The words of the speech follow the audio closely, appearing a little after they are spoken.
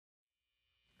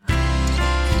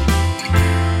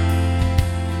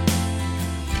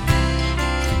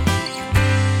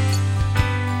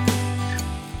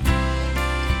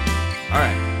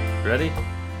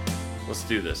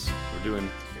do this.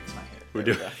 Fix my hair. We're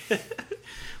doing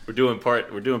we're doing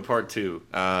part two.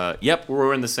 Yep, we're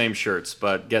wearing the same shirts,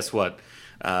 but guess what?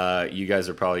 You guys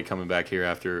are probably coming back here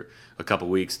after a couple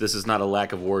weeks. This is not a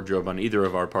lack of wardrobe on either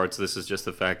of our parts. This is just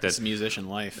the fact that it's musician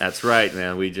life. That's right,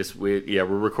 man. We're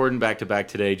recording back to back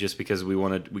today just because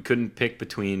we couldn't pick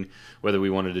between whether we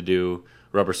wanted to do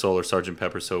Rubber Soul or Sgt.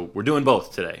 Pepper, so we're doing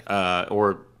both today,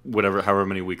 or however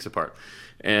many weeks apart.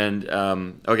 And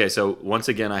okay, so once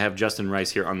again, I have Justin Rice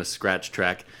here on the scratch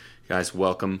track. Guys,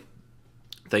 welcome.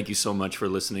 Thank you so much for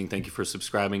listening. Thank you for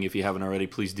subscribing. If you haven't already,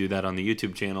 please do that on the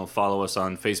YouTube channel. Follow us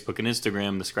on Facebook and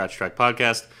Instagram, the Scratch Track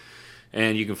Podcast.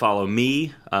 And you can follow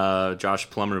me, Josh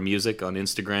Plummer Music, on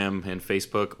Instagram and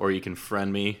Facebook, or you can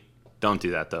friend me. Don't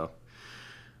do that, though.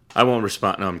 I won't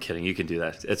respond. No, I'm kidding. You can do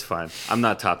that. It's fine. I'm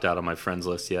not topped out on my friends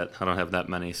list yet. I don't have that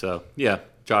many. So, yeah,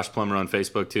 Josh Plummer on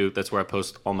Facebook, too. That's where I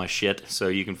post all my shit, so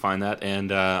you can find that.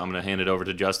 And I'm going to hand it over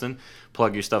to Justin.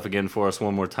 Plug your stuff again for us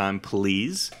one more time,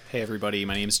 please. Hey, everybody.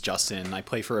 My name's Justin. I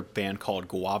play for a band called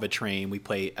Guava Train. We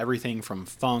play everything from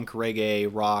funk, reggae,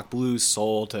 rock, blues,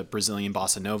 soul to Brazilian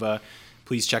bossa nova.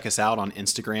 Please check us out on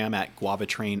Instagram at Guava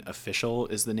Train Official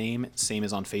is the name. Same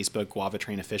as on Facebook, Guava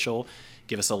Train Official.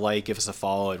 Give us a like, give us a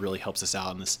follow. It really helps us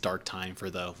out in this dark time for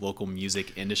the local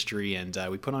music industry. And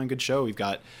we put on a good show. We've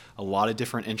got a lot of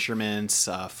different instruments,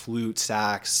 flute,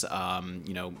 sax,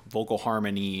 vocal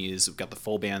harmonies. We've got the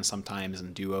full band sometimes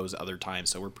and duos other times.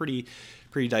 So we're pretty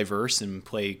diverse and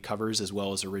play covers as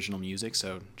well as original music.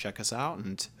 So check us out,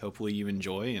 and hopefully you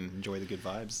enjoy the good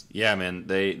vibes. Yeah, man,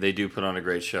 they do put on a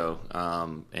great show,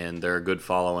 and they're a good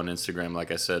follow on Instagram.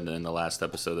 Like I said in the last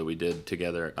episode that we did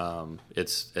together,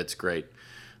 it's great.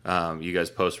 You guys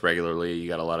post regularly. You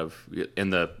got a lot of,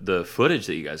 and the footage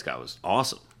that you guys got was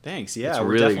awesome. Thanks. Yeah, it's we're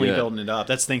really definitely good. Building it up.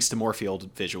 That's thanks to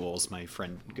Moorfield Visuals, my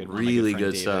friend. Really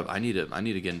good David. stuff. I need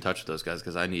to get in touch with those guys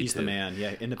because He's the man.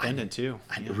 Yeah, independent too.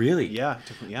 Really? Yeah.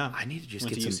 I need to just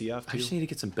Went get to some. UCF I just need to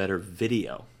get some better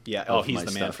video. Yeah. of He's my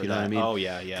the man stuff, for you know that. what I mean? Oh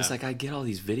yeah. Because I get all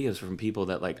these videos from people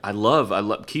that I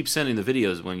love. Keep sending the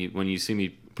videos when you see me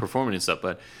performing and stuff.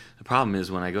 But the problem is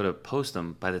when I go to post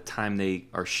them, by the time they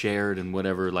are shared and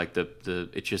whatever,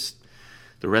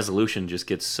 the resolution just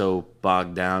gets so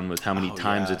bogged down with how many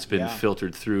times it's been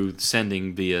filtered through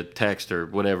sending via text or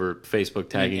whatever, Facebook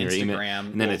tagging or email,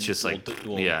 and then it's just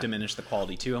will diminish the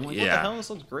quality too. I'm like, what the hell? This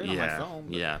looks great on my phone.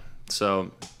 But... Yeah. So,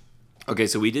 okay,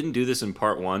 so we didn't do this in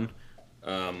part one.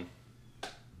 That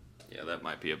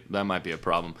might be a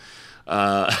problem.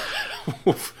 I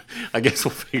guess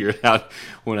we'll figure it out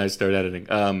when I start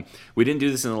editing. We didn't do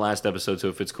this in the last episode, so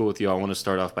if it's cool with you, I want to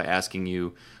start off by asking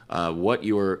you what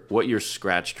your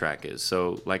scratch track is.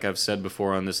 So, like I've said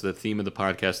before on this, the theme of the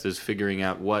podcast is figuring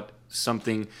out what's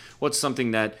something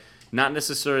that not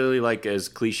necessarily like as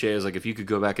cliche as like if you could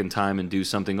go back in time and do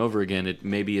something over again.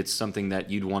 Maybe it's something that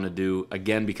you'd want to do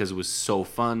again because it was so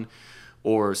fun.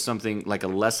 Or something like a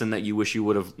lesson that you wish you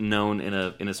would have known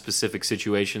in a specific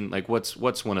situation. Like what's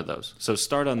one of those? So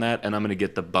start on that, and I'm gonna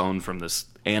get the bone from this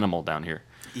animal down here.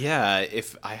 Yeah,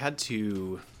 if I had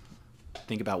to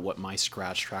think about what my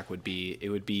scratch track would be, it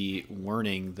would be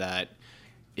learning that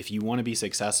if you want to be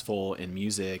successful in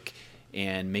music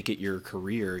and make it your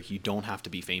career, you don't have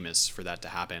to be famous for that to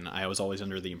happen. I was always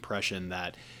under the impression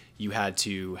that you had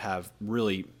to have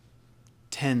really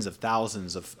tens of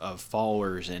thousands of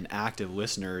followers and active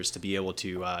listeners to be able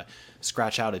to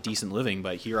scratch out a decent living.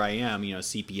 But here I am,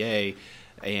 CPA,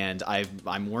 and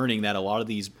I'm learning that a lot of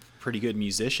these pretty good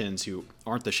musicians who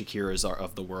aren't the Shakiras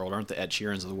of the world, aren't the Ed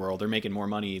Sheerans of the world, they're making more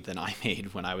money than I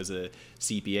made when I was a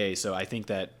CPA. So I think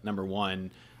that, number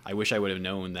one, I wish I would have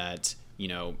known that,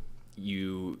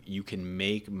 you can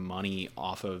make money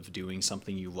off of doing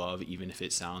something you love, even if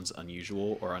it sounds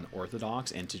unusual or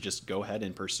unorthodox, and to just go ahead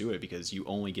and pursue it, because you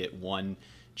only get one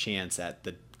chance at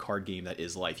the card game that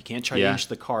is life. You can't change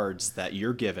the cards that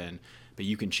you're given, but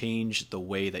you can change the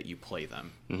way that you play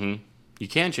them. Mm-hmm. You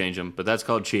can change them, but that's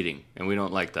called cheating, and we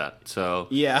don't like that. So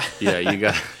you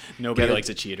got nobody likes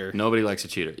a cheater. Nobody likes a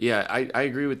cheater. Yeah, I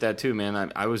agree with that too,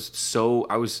 man.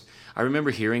 I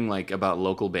remember hearing like about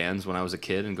local bands when I was a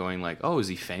kid and going like, oh, is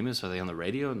he famous? Are they on the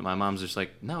radio? And my mom's just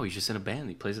like, no, he's just in a band.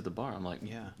 He plays at the bar. I'm like,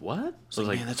 what? So I was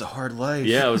like, man, that's a hard life.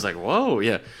 Yeah, I was like, whoa,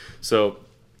 yeah. So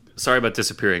sorry about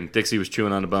disappearing. Dixie was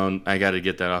chewing on a bone. I got to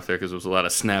get that off there because there was a lot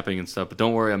of snapping and stuff. But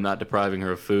don't worry, I'm not depriving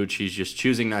her of food. She's just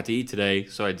choosing not to eat today.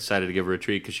 So I decided to give her a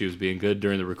treat because she was being good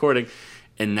during the recording.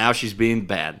 And now she's being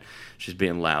bad. She's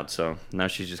being loud. So now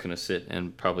she's just going to sit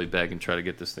and probably beg and try to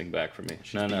get this thing back from me.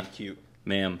 She's being cute.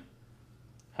 Ma'am.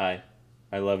 Hi.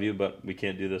 I love you, but we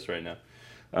can't do this right now.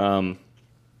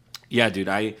 Yeah, dude,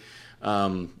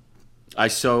 I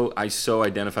so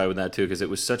identify with that too, because it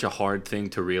was such a hard thing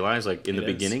to realize. Like in the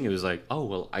beginning, it was like, oh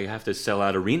well, I have to sell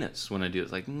out arenas when I do it.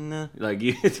 It's like, nah, like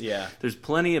Yeah. there's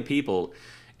plenty of people,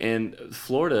 and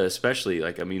Florida especially.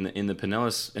 Like I mean, in the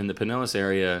Pinellas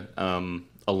area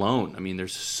alone, I mean,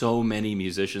 there's so many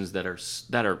musicians that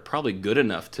are probably good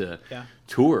enough to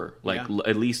tour, like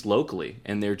at least locally,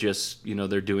 and they're just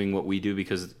they're doing what we do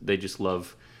because they just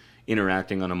love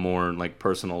interacting on a more like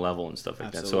personal level and stuff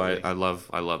like Absolutely. that. So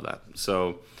I love that.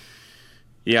 So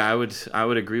yeah, I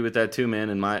would agree with that too, man.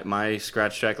 And my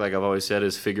scratch track, like I've always said,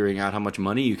 is figuring out how much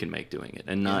money you can make doing it,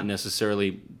 and not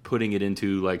necessarily putting it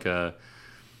into like a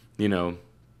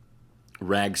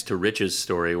rags to riches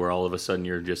story where all of a sudden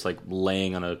you're just like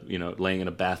laying in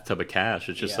a bathtub of cash.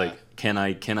 It's just like, can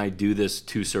I do this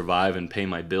to survive and pay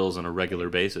my bills on a regular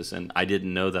basis? And I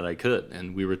didn't know that I could.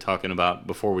 And we were talking about,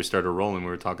 before we started rolling,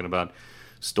 we were talking about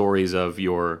stories of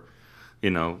your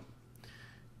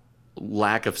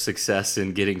lack of success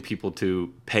in getting people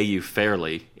to pay you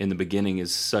fairly in the beginning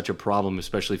is such a problem,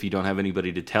 especially if you don't have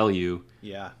anybody to tell you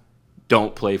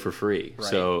don't play for free. Right,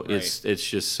 so right. it's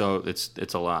just so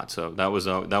it's a lot. So that was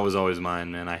always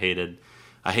mine, man. I hated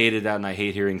that, and I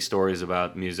hate hearing stories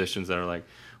about musicians that are like,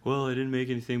 well, I didn't make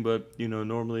anything, but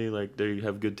normally like they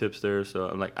have good tips there. So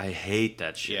I'm like, I hate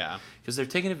that shit. Yeah. Because they're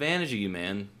taking advantage of you,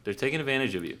 man. They're taking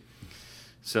advantage of you.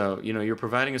 So you're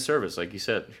providing a service, like you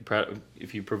said.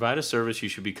 If you provide a service, you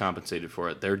should be compensated for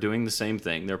it. They're doing the same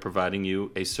thing. They're providing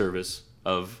you a service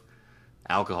of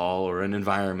alcohol or an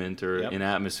environment or an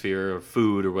atmosphere or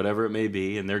food or whatever it may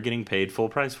be, and they're getting paid full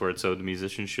price for it. So the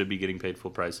musicians should be getting paid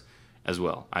full price as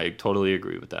well. I totally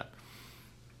agree with that.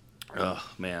 Oh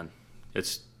man,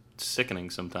 it's sickening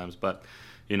sometimes, but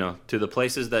to the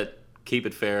places that keep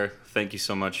it fair, thank you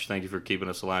so much. Thank you for keeping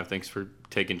us alive. Thanks for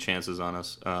taking chances on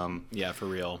us. Yeah, for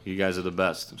real. You guys are the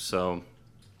best. So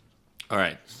all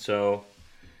right, so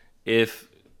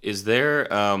is there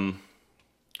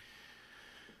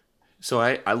so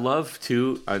I love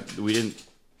too. We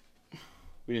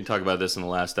didn't talk about this in the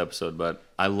last episode, but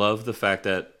I love the fact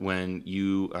that when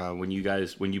you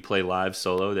play live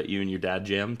solo, that you and your dad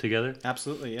jam together.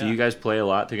 Absolutely, yeah. Do you guys play a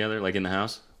lot together, like in the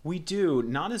house? We do,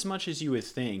 not as much as you would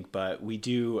think, but we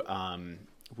do.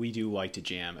 We do like to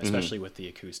jam, especially with the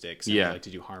acoustics. And we like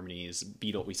to do harmonies.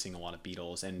 We sing a lot of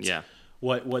Beatles, and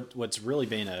what's really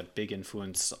been a big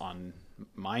influence on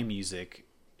my music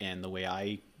and the way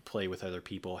I play with other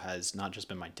people has not just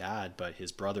been my dad, but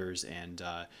his brothers and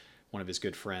one of his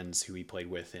good friends who he played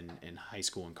with in high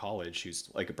school and college, who's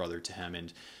like a brother to him.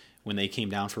 And when they came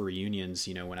down for reunions,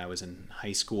 when I was in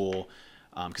high school,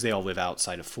 because they all live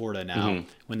outside of Florida now,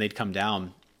 when they'd come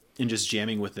down and just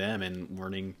jamming with them and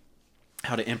learning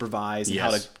how to improvise and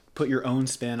how to put your own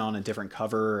spin on a different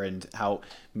cover and how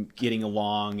getting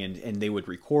along, and they would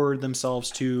record themselves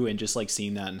too, and just like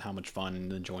seeing that and how much fun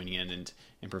and joining in and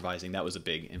improvising, that was a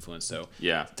big influence. So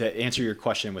to answer your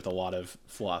question with a lot of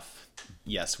fluff,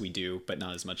 yes, we do, but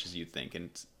not as much as you'd think. And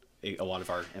a lot of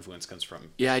our influence comes from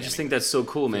I just think that's so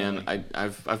cool, man.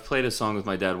 I've played a song with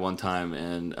my dad one time,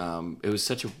 and it was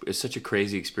such a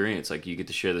crazy experience. Like you get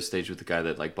to share the stage with the guy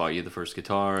that like bought you the first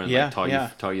guitar and like,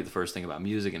 taught you the first thing about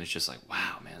music, and it's just like,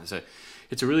 wow, man,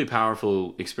 it's a really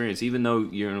powerful experience. Even though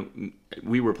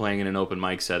we were playing in an open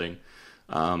mic setting.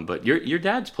 But your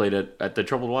dad's played at the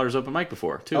Troubled Waters open mic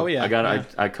before too. Oh yeah,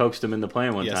 I coaxed him into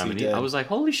playing one time, and I was like,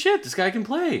 "Holy shit, this guy can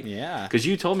play!" Yeah, because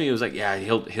you told me it was like, "Yeah,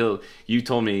 he'll." You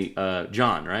told me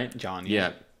John, right? John,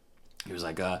 yeah. He was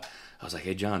like, I was like,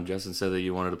 "Hey, John, Justin said that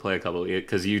you wanted to play a couple,"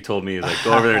 because you told me like,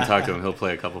 "Go over there and talk to him. He'll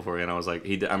play a couple for you." And I was like,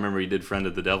 I remember he did "Friend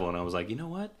of the Devil," and I was like, you know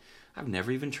what? I've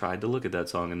never even tried to look at that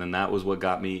song, and then that was what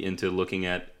got me into looking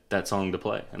at that song to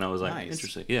play, and I was like,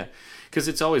 interesting, yeah, because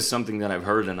it's always something that I've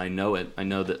heard and I know it. I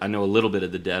know a little bit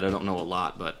of the Dead. I don't know a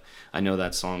lot, but I know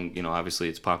that song. Obviously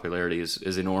its popularity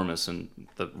is enormous, and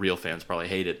the real fans probably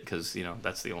hate it because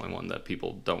that's the only one that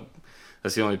people don't.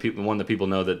 That's the only one that people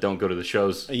know that don't go to the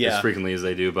shows as frequently as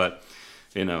they do, but.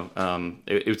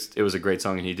 It was a great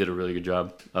song, and he did a really good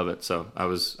job of it. So I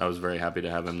was very happy to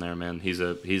have him there, man. He's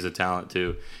a talent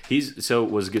too.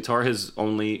 Was guitar his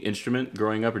only instrument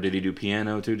growing up, or did he do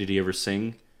piano too? Did he ever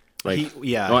sing?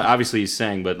 Well, obviously he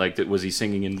sang, but like, was he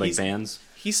singing in bands?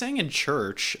 He sang in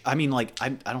church. I mean, like I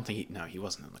don't think he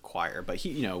wasn't in the choir, but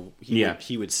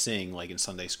he would sing like in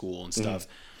Sunday school and stuff.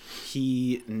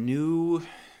 He knew,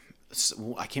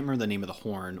 I can't remember the name of the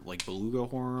horn, like beluga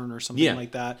horn or something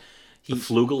like that. The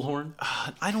flugelhorn?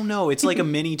 I don't know. It's like a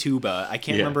mini tuba. I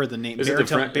can't remember the name.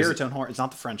 Baritone horn. It's not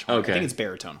the French horn. Okay. I think it's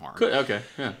baritone horn. Okay,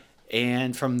 yeah.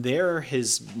 And from there,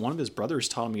 one of his brothers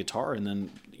taught him guitar, and then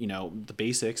the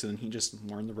basics, and he just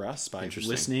learned the rest by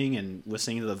listening to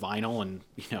the vinyl and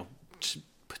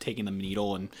taking the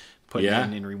needle and putting Yeah. it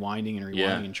in and rewinding and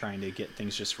Yeah. and trying to get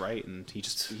things just right. And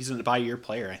he's a by-ear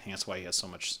player. I think that's why he has so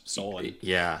much soul. And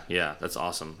Yeah, that's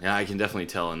awesome. Yeah, I can definitely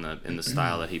tell in the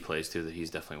style that he plays too that he's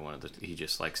definitely he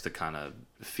just likes to kind of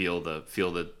feel the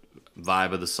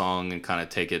vibe of the song and kind of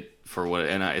take it for what.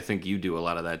 And I think you do a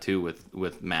lot of that too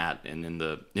with Matt and in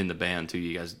the band too.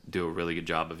 You guys do a really good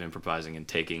job of improvising and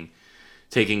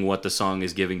taking what the song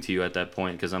is giving to you at that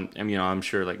point. Because I'm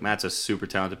sure like Matt's a super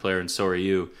talented player and so are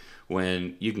you.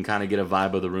 When you can kind of get a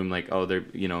vibe of the room, like, oh, they're,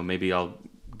 maybe I'll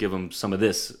give them some of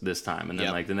this time, and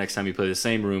then like the next time you play the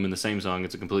same room in the same song,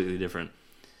 it's a completely different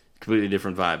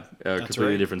vibe,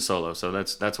 completely different solo. So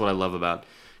that's what I love about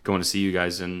going to see you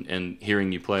guys and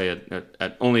hearing you play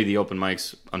at only the open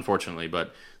mics, unfortunately,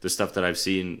 but the stuff that I've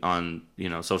seen on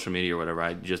social media or whatever,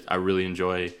 I really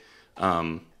enjoy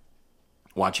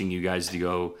watching you guys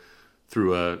go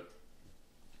through a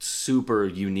super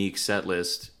unique set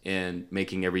list and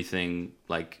making everything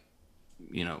like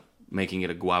making it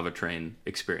a guava train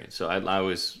experience. So I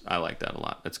like that a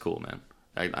lot. That's cool, man.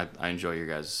 I enjoy your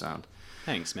guys' sound.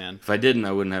 Thanks, man. If I didn't,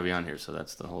 I wouldn't have you on here. So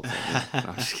that's the whole thing. No,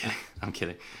 I'm just kidding. I'm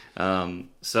kidding.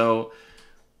 So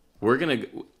we're gonna.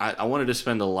 I wanted to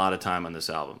spend a lot of time on this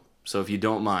album. So if you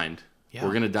don't mind,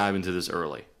 we're gonna dive into this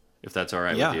early, if that's all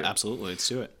right with you. Yeah, absolutely. Let's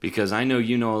do it. Because I know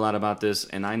you know a lot about this,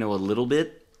 and I know a little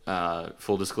bit.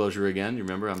 Full disclosure again, you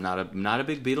remember I'm not a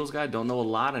big Beatles guy. Don't know a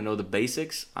lot. I know the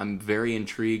basics. I'm very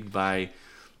intrigued by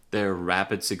their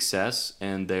rapid success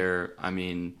and their,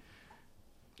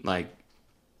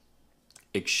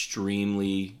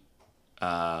 extremely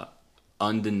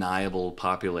undeniable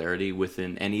popularity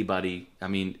within anybody. I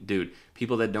mean, dude,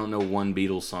 people that don't know one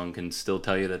Beatles song can still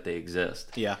tell you that they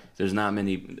exist. Yeah. There's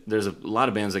a lot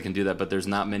of bands that can do that, but there's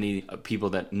not many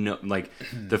people that know. Like,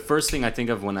 the first thing I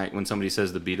think of when somebody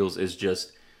says the Beatles is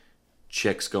just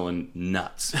chicks going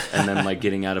nuts and then like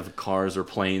getting out of cars or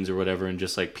planes or whatever and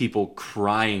just like people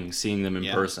crying seeing them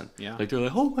in person. Yeah. Like, they're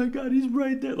like, oh my God, he's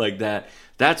right there. Like that.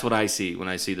 That's what I see when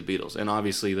I see the Beatles. And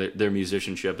obviously their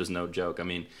musicianship is no joke. I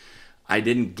mean, I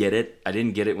didn't get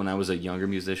it when I was a younger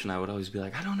musician. I would always be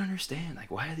like, I don't understand. Like,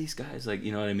 why are these guys like,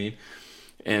 you know what I mean?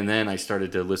 And then I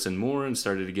started to listen more and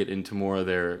started to get into more of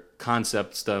their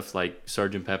concept stuff like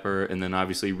Sgt. Pepper, and then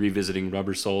obviously revisiting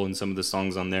Rubber Soul and some of the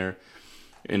songs on there,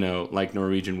 like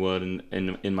Norwegian Wood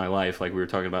and In My Life, like we were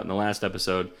talking about in the last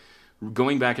episode.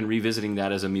 Going back and revisiting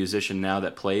that as a musician now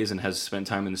that plays and has spent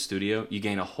time in the studio, you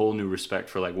gain a whole new respect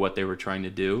for like what they were trying to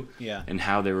do and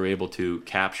how they were able to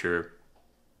capture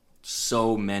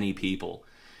so many people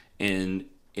in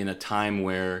a time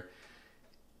where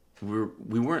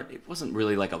it wasn't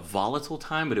really like a volatile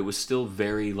time, but it was still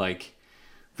very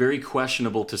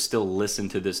questionable to still listen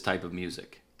to this type of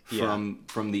music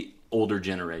from the older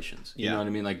generations. You know what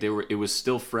I mean? Like it was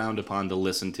still frowned upon to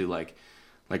listen to like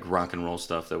rock and roll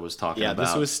stuff that was talking about. Yeah,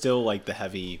 this was still like the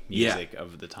heavy music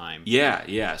of the time.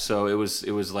 Yeah. So it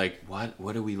was like,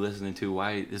 what are we listening to?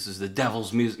 Why this is the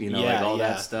devil's music,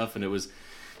 that stuff, and it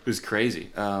was crazy.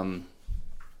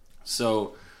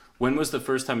 So when was the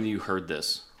first time that you heard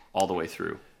this all the way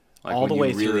through? Like all the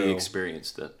way through. Really through.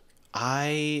 Experienced it.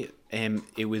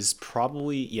 It was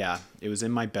probably, it was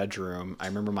in my bedroom. I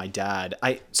remember my dad.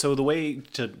 So the way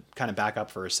to kind of back up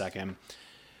for a second,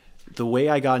 the way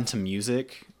I got into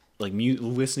music, like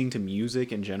listening to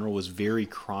music in general, was very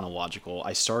chronological.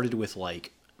 I started with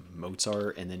like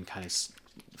Mozart and then kind of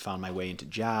found my way into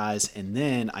jazz, and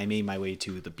then I made my way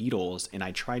to the Beatles, and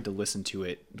I tried to listen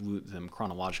to them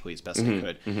chronologically as best I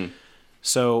could. Mm-hmm.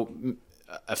 So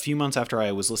a few months after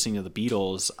I was listening to the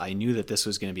Beatles, I knew that this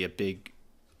was going to be a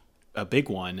big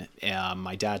one.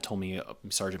 My dad told me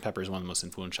Sgt. Pepper is one of the most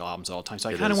influential albums of all time. So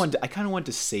I kind of wanted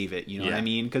to save it, you know what I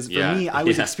mean? Because for me, I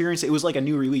was experiencing, it was like a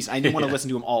new release. I didn't want to listen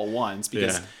to them all at once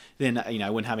because then, I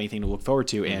wouldn't have anything to look forward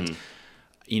to. And,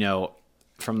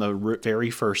 from the very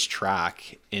first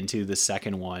track into the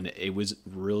second one, it was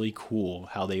really cool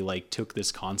how they like took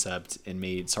this concept and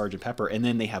made Sgt. Pepper. And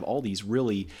then they have all these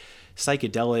really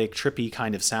psychedelic, trippy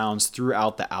kind of sounds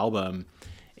throughout the album.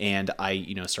 And I,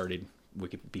 started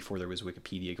before there was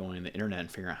Wikipedia, going on the internet and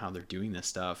figuring out how they're doing this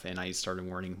stuff. And I started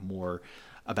learning more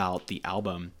about the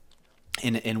album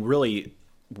and really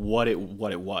what it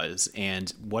was.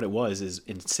 And what it was is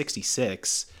in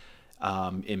 '66,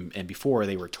 and before,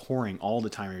 they were touring all the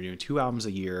time. They were doing 2 albums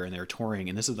a year, and they were touring.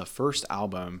 And this is the first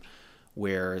album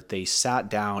where they sat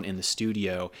down in the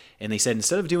studio and they said,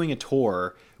 instead of doing a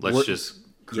tour, let's just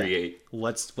create.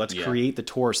 Let's create the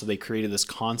tour. So they created this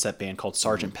concept band called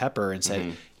Sgt. Pepper and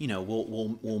said,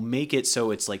 we'll make it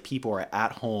so it's like people are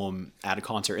at home at a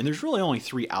concert. And there's really only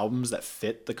 3 albums that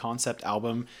fit the concept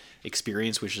album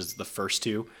experience, which is the first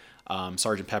 2.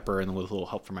 Sgt. Pepper, and then with a little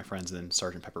help from my friends, and then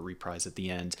Sgt. Pepper reprise at the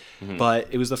end. Mm-hmm. But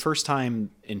it was the first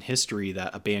time in history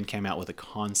that a band came out with a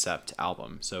concept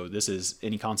album. So this is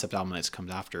any concept album that's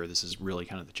comes after. This is really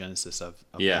kind of the genesis of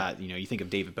that. You know, you think of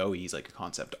David Bowie, he's like a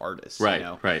concept artist, right? You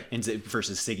know? Right. And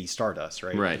versus Ziggy Stardust,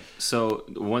 right? Right. So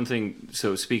one thing.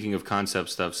 So speaking of concept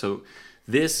stuff, so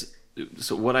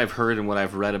what I've heard and what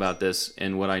I've read about this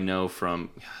and what I know from,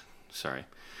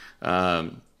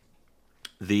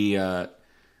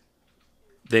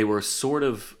 they were sort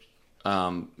of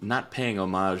not paying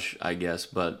homage, I guess,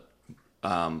 but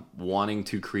wanting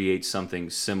to create something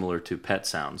similar to Pet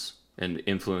Sounds and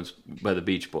influenced by the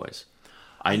Beach Boys.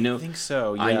 I think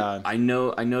so. Yeah, I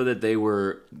know that they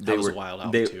were. That was a wild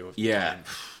album too. Yeah,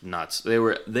 nuts. They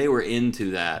were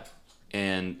into that,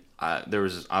 and there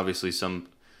was obviously some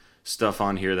stuff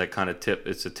on here that kind of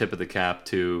it's a tip of the cap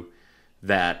to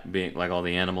that, being like all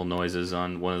the animal noises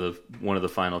on one of the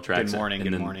final tracks. Good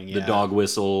morning, the dog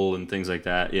whistle and things like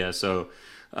that. Yeah, so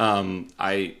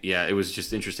it was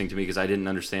just interesting to me because I didn't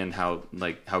understand how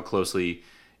closely,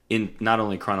 in not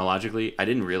only chronologically, I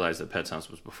didn't realize that Pet Sounds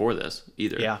was before this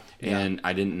either. Yeah. And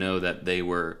I didn't know that they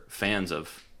were fans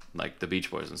of like the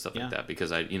Beach Boys and stuff like that,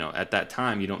 because at that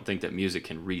time you don't think that music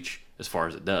can reach as far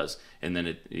as it does, and then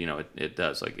it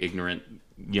does. Like ignorant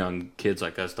young kids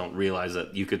like us don't realize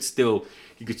that you could still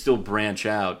branch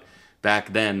out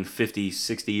back then 50,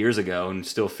 60 years ago and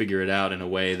still figure it out in a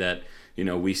way that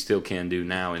we still can do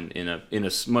now in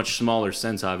a much smaller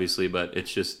sense, obviously, but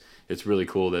it's really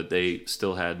cool that they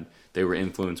were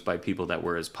influenced by people that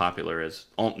were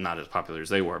not as popular as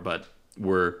they were, but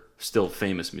were still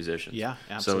famous musicians. Yeah,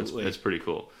 absolutely. So it's pretty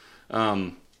cool.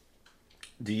 Do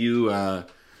you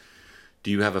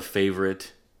have a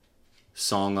favorite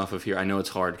song off of here? I know it's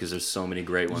hard because there's so many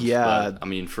great ones. Yeah. But, I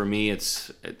mean, for me,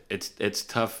 it's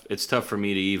tough. It's tough for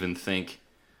me to even think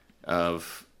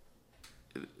of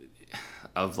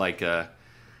like a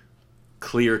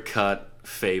clear cut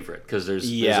favorite, because there's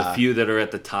a few that are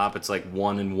at the top. It's like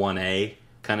 1 and 1A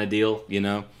kind of deal,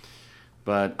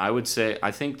 But I would say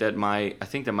I think that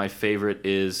my favorite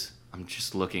is, I'm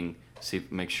just looking,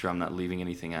 make sure I'm not leaving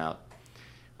anything out.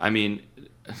 I mean,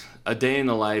 A Day in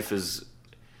the Life is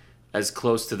as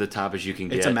close to the top as you can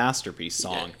get. It's a masterpiece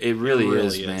song. It really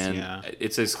is, man. Yeah.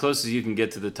 It's as close as you can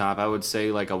get to the top. I would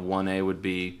say like a 1A would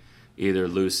be either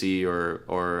Lucy or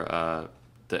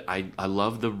I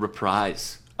love the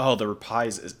reprise. Oh, the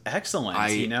reprise is excellent.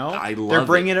 I love they're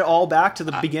bringing it all back to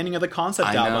the beginning of the concept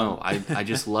album. I know. I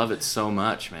just love it so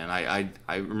much, man.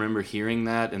 I remember hearing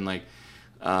that and like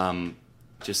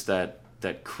just that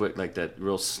quick, like that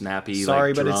real snappy. Sorry,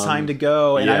 like, but drum. it's time to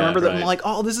go. And I remember that I'm right. like,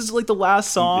 oh, this is like the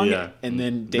last song. Yeah. And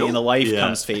then Day in the Life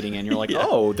comes fading in. You're like,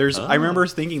 oh, there's. I remember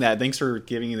thinking that. Thanks for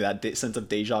giving me that sense of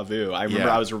deja vu. I remember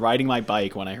I was riding my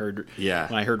bike when I heard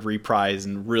reprise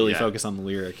and really focus on the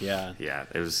lyric. Yeah. Yeah,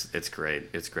 it's great.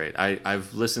 It's great.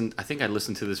 I've listened. I think I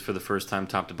listened to this for the first time,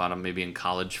 top to bottom, maybe in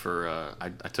college.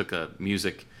 I took a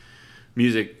music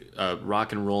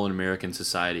rock and roll and American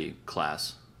society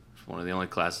class. One of the only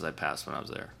classes I passed when I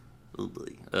was there. Oh boy.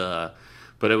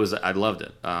 But I loved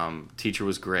it. Teacher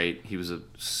was great. He was a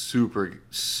super,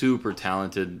 super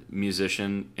talented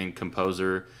musician and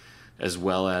composer, as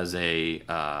well as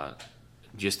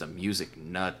just a music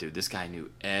nut, dude. This guy knew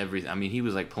everything. I mean, he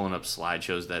was like pulling up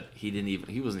slideshows that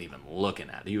he wasn't even looking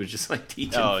at. He was just like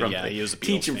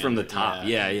teaching from the top.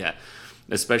 Yeah.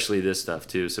 Especially this stuff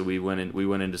too. So we went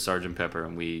into Sgt. Pepper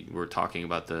and we were talking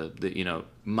about the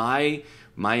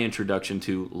my introduction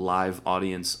to live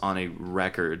audience on a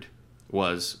record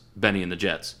was Benny and the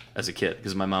Jets as a kid,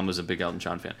 because my mom was a big Elton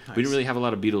John fan. Nice. We didn't really have a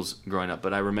lot of Beatles growing up,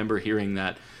 but I remember hearing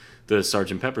the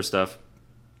Sgt. Pepper stuff,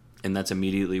 and that's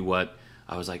immediately what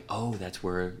I was like, oh, that's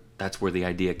where the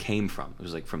idea came from. It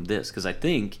was like from this, because I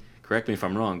think, correct me if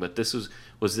I'm wrong, but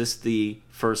was this the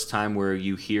first time where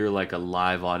you hear like a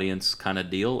live audience kind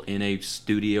of deal in a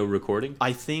studio recording?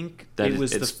 I think that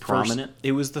it's prominent.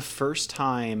 It was the first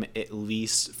time, at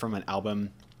least from an album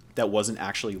that wasn't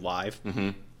actually live,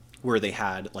 where they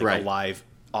had like a live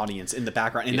audience in the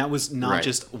background, and that was not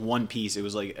just one piece. It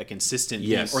was like a consistent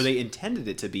theme, or they intended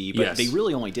it to be, but they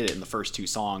really only did it in the first 2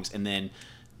 songs, and then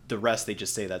the rest they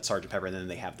just say that Sgt. Pepper, and then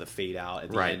they have the fade out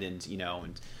at the end,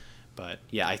 and but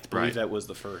yeah, I believe that was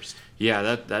the first.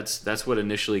 Yeah, that's what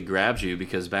initially grabs you,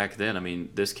 because back then, I mean,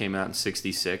 this came out in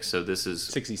 '66, so this is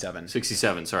 67.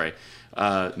 67, sorry,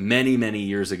 many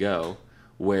years ago,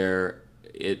 where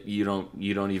you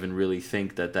don't even really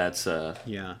think that's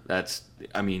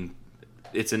I mean,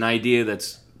 it's an idea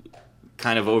that's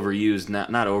kind of overused, not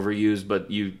overused, but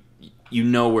you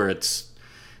know where it's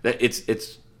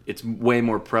it's way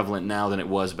more prevalent now than it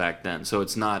was back then. So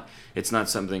it's not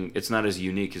something, it's not as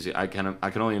unique as I can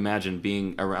only imagine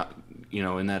being around,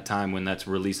 in that time when that's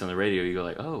released on the radio. You go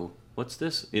like, oh, what's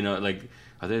this? Like,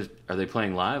 are they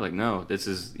playing live? Like, no, this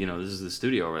is the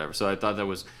studio or whatever. So I thought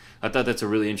that's a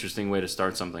really interesting way to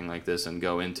start something like this and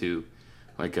go into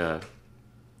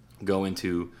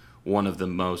one of the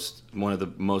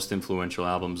most influential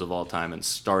albums of all time and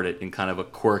start it in kind of a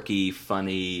quirky,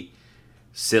 funny,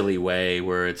 silly way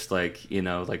where it's like,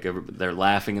 they're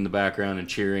laughing in the background and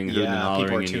cheering, hooting and hollering.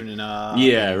 People are tuning up.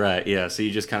 Yeah, right. Yeah. So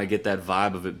you just kind of get that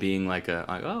vibe of it being like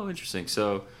oh, interesting.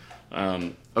 So,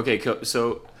 okay.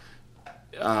 So,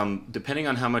 depending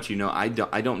on how much you know, I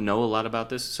don't know a lot about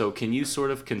this. So can you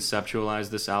sort of conceptualize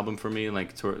this album for me,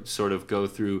 like sort of go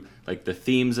through like the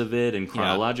themes of it and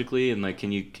chronologically, and like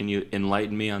can you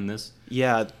enlighten me on this?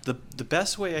 Yeah, the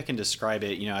best way I can describe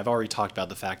it, I've already talked about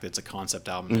the fact that it's a concept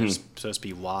album. It's supposed to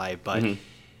be live, but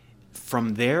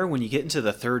from there, when you get into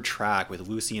the third track with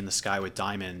Lucy in the Sky with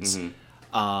Diamonds,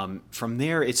 from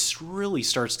there it really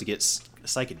starts to get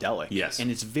psychedelic. Yes.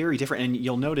 And it's very different. And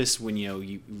you'll notice when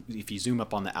if you zoom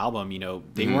up on the album,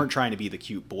 they weren't trying to be the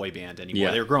cute boy band anymore.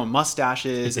 Yeah. They were growing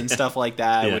mustaches and stuff like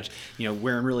that, which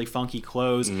wearing really funky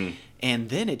clothes. And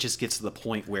then it just gets to the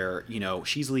point where,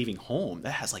 she's leaving home.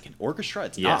 That has like an orchestra.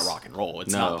 It's not rock and roll.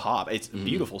 It's not pop. It's a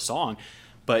beautiful song.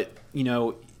 But,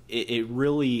 it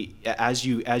really, as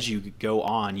you go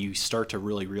on, you start to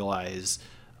really realize,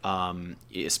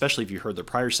 especially if you heard the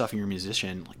prior stuff and you're a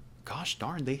musician, like, gosh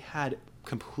darn, they had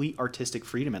complete artistic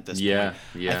freedom at this point.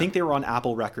 I think they were on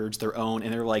Apple Records, their own,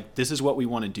 and they're like, this is what we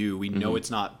want to do. We know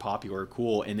it's not popular or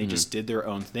cool, and they just did their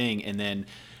own thing. And then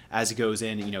as it goes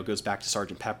in, it goes back to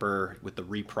Sgt. Pepper with the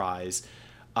reprise.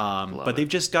 But they've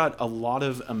just got a lot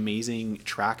of amazing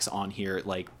tracks on here,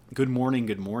 like Good Morning,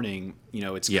 Good Morning.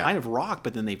 It's kind of rock,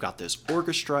 but then they've got this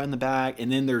orchestra in the back,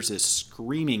 and then there's this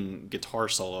screaming guitar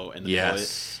solo in the middle.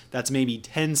 That's maybe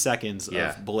 10 seconds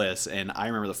of bliss. And I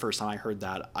remember the first time I heard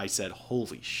that, I said,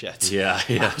 holy shit.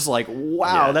 I was like,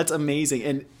 wow, that's amazing.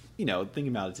 And thinking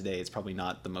about it today, it's probably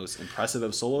not the most impressive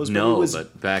of solos.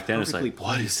 But back then it's like,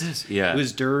 what is this? Yeah, it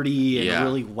was dirty and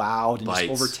really loud and just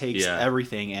overtakes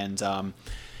everything. And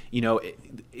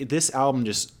this album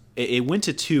just it went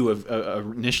to 2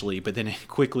 initially, but then it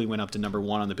quickly went up to number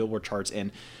 1 on the Billboard charts.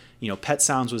 And Pet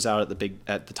Sounds was out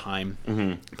at the time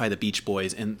by the Beach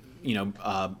Boys, and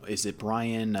is it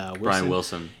Brian Wilson? Brian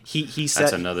Wilson. He said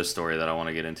that's another story that I want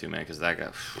to get into, man, because that guy,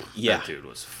 that dude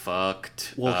was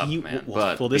fucked up, man.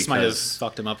 This might have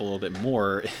fucked him up a little bit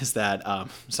more. Is that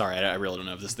sorry, I really don't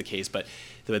know if this is the case, but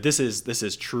this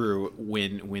is true.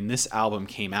 When this album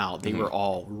came out, they were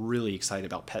all really excited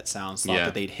about Pet Sounds. Thought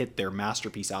that they'd hit their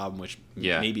masterpiece album, which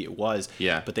maybe it was.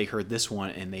 But they heard this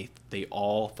one and they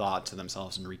all thought to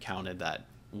themselves and recounted that,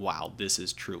 wow, this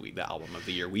is truly the album of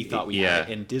the year. We thought we had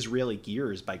it. And Disraeli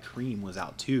Gears by Cream was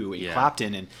out too. And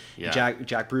Clapton and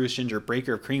Jack Bruce, Ginger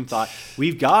Baker of Cream thought,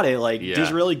 we've got it. Like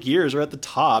Disraeli Gears are at the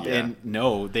top. And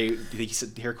no, they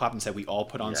here Clapton said, we all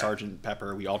put on Sgt.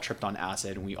 Pepper. We all tripped on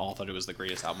acid, and we all thought it was the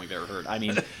greatest album we've ever heard. I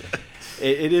mean,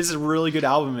 it is a really good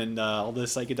album, and all the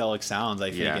psychedelic sounds, I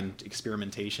think, and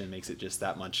experimentation makes it just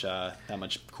that much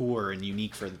cooler and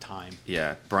unique for the time.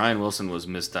 Yeah, Brian Wilson was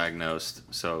misdiagnosed.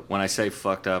 So when I say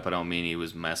fucked up, I don't mean he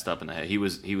was messed up in the head. He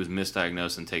was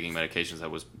misdiagnosed and taking medications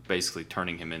that was basically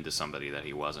turning him into somebody that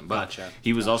he wasn't. But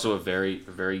he was also a very,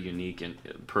 very unique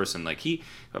person. Like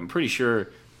I'm pretty sure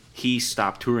he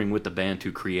stopped touring with the band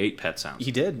to create Pet Sounds.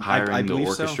 He did, hiring the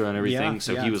orchestra so. and everything.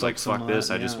 So he was like, "Fuck this!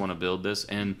 I just want to build this."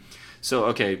 And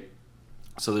so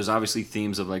so there's obviously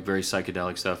themes of like very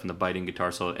psychedelic stuff and the biting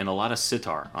guitar solo and a lot of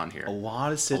sitar on here. A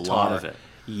lot of sitar. A lot of it.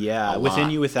 Yeah, Within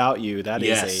You, Without You. That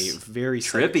is a very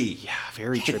trippy. Yeah,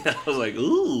 very trippy. I was like,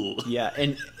 ooh. Yeah,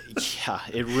 and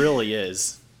it really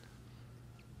is.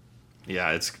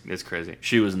 Yeah, it's crazy.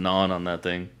 She was gnawing on that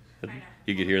thing.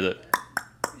 You could hear that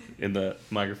in the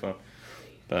microphone,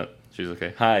 but she's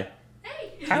okay. Hi.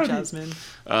 Hey. Hi, Jasmine.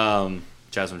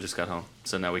 Jasmine just got home,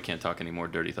 so now we can't talk any more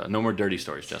dirty thoughts. No more dirty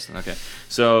stories, Justin. Okay,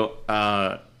 so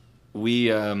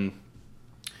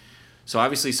so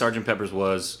obviously Sgt. Pepper's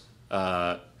was.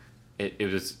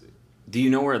 It was. Do you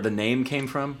know where the name came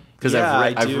from? Because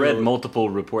I've read multiple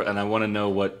reports, and I want to know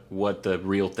what the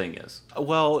real thing is.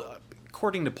 Well,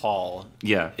 according to Paul,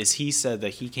 is he said that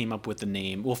he came up with the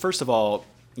name. Well, first of all,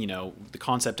 the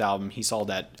concept album. He saw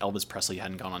that Elvis Presley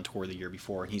hadn't gone on tour the year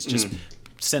before, and he's just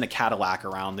sent a Cadillac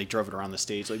around. They drove it around the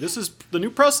stage like, this is the new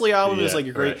Presley album. It's like,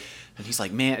 you're great. Right. And he's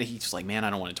like, man, I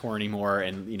don't want to tour anymore,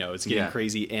 and it's getting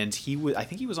crazy. And I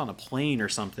think he was on a plane or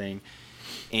something.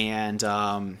 And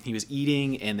he was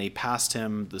eating, and they passed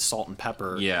him the salt and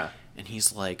pepper. Yeah. And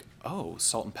he's like, oh,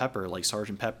 Salt and Pepper, like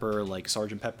Sergeant Pepper,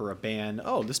 a band.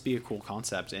 Oh, this be a cool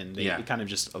concept. And it kind of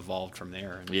just evolved from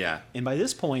there. And, and by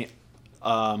this point, the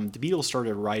Beatles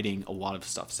started writing a lot of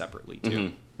stuff separately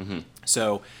too.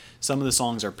 So some of the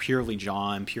songs are purely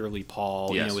John, purely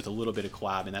Paul, with a little bit of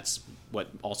collab, and that's what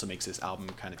also makes this album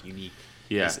kind of unique.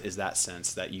 Is that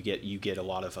sense that you get a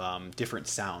lot of different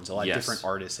sounds, a lot of different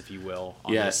artists, if you will,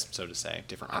 on this, so to say,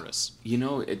 different artists.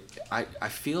 I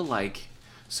feel like,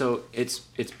 so it's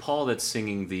Paul that's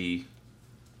singing the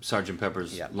Sgt.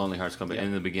 Pepper's Lonely Hearts Club Band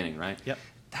in the beginning, right? Yep.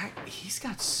 He's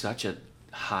got such a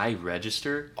high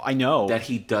register. I know that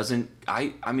he doesn't.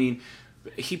 I mean,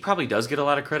 he probably does get a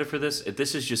lot of credit for this.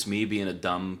 This is just me being a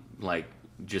dumb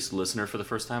just listener for the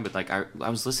first time. But I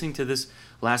was listening to this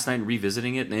last night and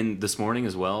revisiting it, and this morning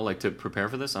as well, to prepare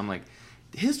for this. I'm like,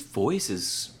 his voice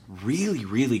is really,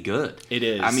 really good. It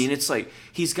is. I mean, it's like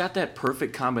he's got that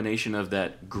perfect combination of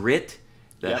that grit,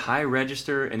 that high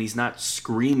register, and he's not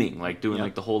screaming,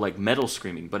 doing the whole metal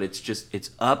screaming, but it's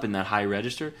up in that high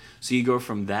register. So you go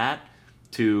from that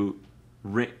to,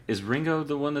 is Ringo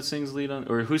the one that sings lead on,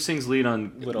 or who sings lead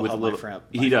on Little Help My Friend?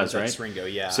 He does, right? That's Ringo,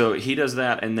 yeah. So he does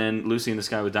that, and then Lucy in the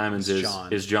Sky with Diamonds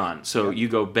is John. So you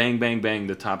go bang, bang, bang.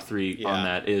 The top three on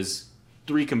that is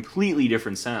three completely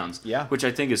different sounds. Yeah. Which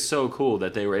I think is so cool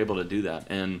that they were able to do that.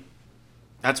 And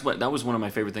that was one of my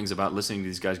favorite things about listening to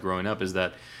these guys growing up, is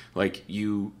that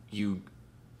you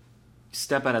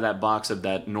step out of that box of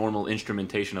that normal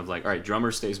instrumentation of all right,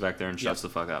 drummer stays back there and shuts the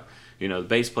fuck up. The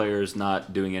bass player's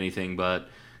not doing anything but,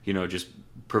 just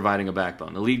providing a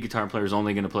backbone. The lead guitar player is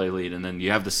only going to play lead, and then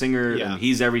you have the singer and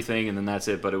he's everything, and then that's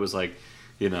it. But it was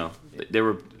it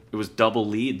was double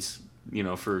leads,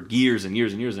 for years and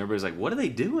years and years, and everybody's like, what are they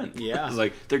doing? Yeah.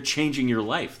 It's they're changing your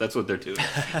life. That's what they're doing.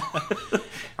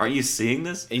 Aren't you seeing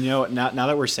this? And now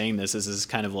that we're saying this is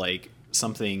kind of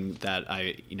something that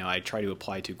I try to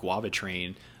apply to Guava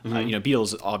Train.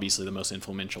 Beatles obviously the most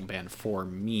influential band for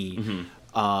me,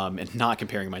 and not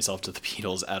comparing myself to the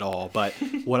Beatles at all. But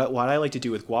what I like to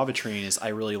do with Guava Train is I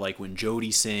really like when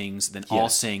Jody sings, then I'll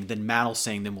sing, then Matt will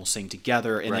sing, then we'll sing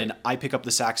together, and then I pick up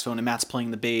the saxophone and Matt's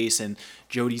playing the bass and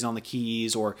Jody's on the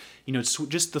keys, or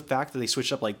just the fact that they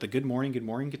switched up the Good Morning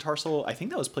guitar solo. I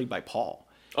think that was played by Paul.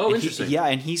 Oh, interesting.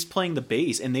 And he's playing the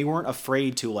bass, and they weren't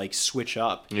afraid to switch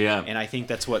up. Yeah. And I think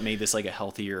that's what made this a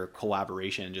healthier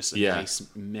collaboration, just a nice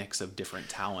mix of different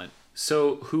talent.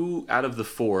 So who out of the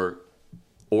 4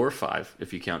 or 5,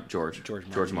 if you count George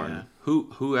Martin,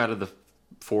 who out of the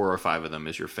 4 or 5 of them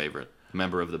is your favorite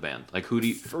member of the band? Who do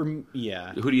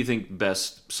you think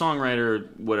best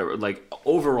songwriter, whatever?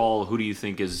 Overall, who do you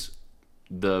think is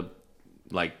the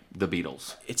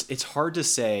Beatles? It's hard to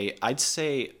say. I'd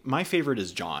say my favorite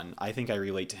is John. I think I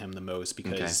relate to him the most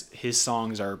because his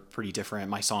songs are pretty different.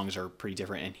 My songs are pretty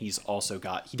different, and he's also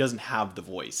he doesn't have the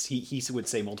voice. He would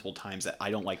say multiple times that I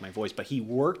don't like my voice, but he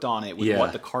worked on it with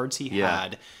what the cards he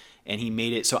had, and he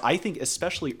made it. So I think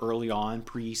especially early on,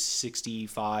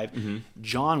 pre-65,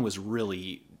 John was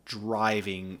really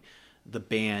driving the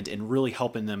band and really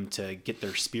helping them to get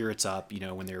their spirits up,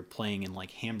 when they were playing in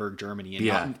Hamburg, Germany. And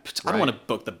I don't want to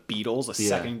book the Beatles, a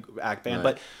second act band,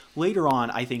 but later on,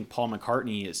 I think Paul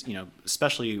McCartney is,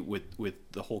 especially with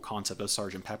the whole concept of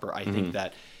Sgt. Pepper, I think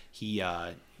that he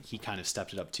kind of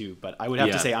stepped it up too. But I would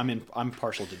have to say I'm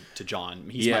partial to John.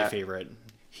 He's my favorite.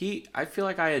 I feel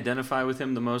like I identify with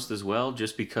him the most as well,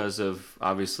 just because of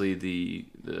obviously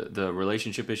the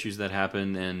relationship issues that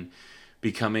happen and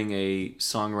becoming a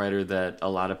songwriter that a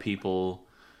lot of people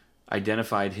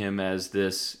identified him as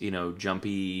this,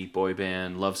 jumpy boy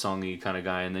band, love songy kind of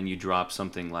guy, and then you drop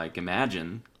something like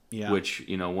Imagine, which,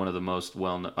 one of the most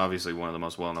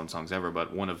well-known songs ever,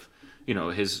 but one of,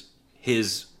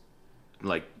 his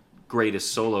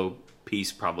greatest solo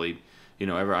piece probably,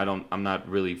 ever. I'm not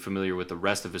really familiar with the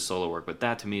rest of his solo work, but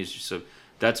that to me is just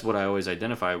that's what I always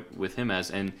identify with him as.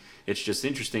 And it's just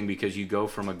interesting because you go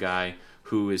from a guy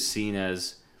who is seen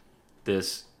as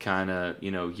this kind of,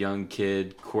 young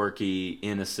kid, quirky,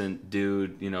 innocent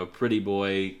dude, pretty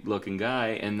boy looking guy,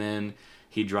 and then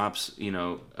he drops,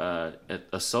 a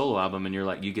solo album, and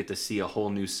you get to see a whole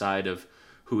new side of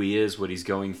who he is, what he's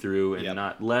going through, and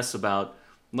not less about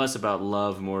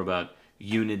love, more about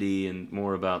unity, and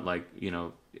more about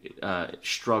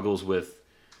struggles with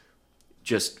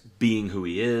just being who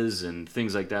he is and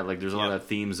things like that. There's a lot of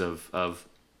themes of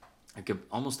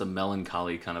almost a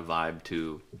melancholy kind of vibe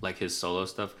to his solo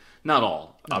stuff. Not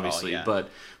all, obviously,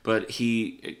 but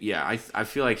he, I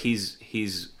feel like he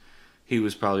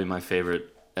was probably my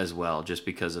favorite as well, just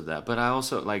because of that. But I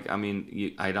also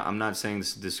I'm not saying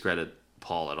this to discredit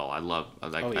Paul at all. I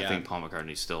think Paul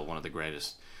McCartney's still one of the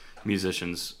greatest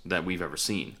musicians that we've ever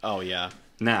seen. Oh yeah.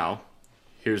 Now,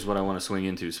 here's what I want to swing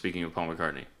into. Speaking of Paul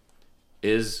McCartney,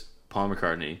 is Paul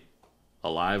McCartney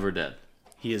alive or dead?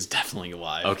 He is definitely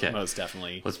alive. Okay, most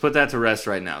definitely. Let's put that to rest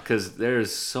right now, because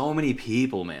there's so many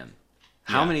people, man.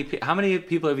 How many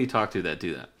people have you talked to that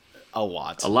do that? A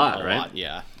lot, right? A lot,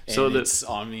 yeah. And So it's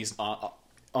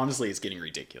honestly, it's getting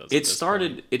ridiculous. It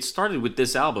started with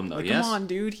this album, though. Like, yes, come on,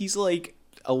 dude. He's like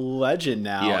a legend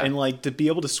now, Yeah. and like to be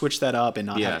able to switch that up and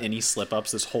not Yeah. have any slip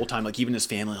ups this whole time. Like even his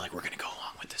family, like we're gonna go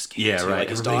along with this game. Yeah, too. right. Like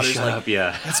his Everybody daughter's shut like, up,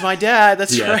 yeah. that's my dad.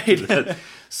 That's Yeah. right.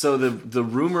 So the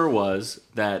rumor was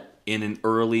that in an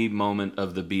early moment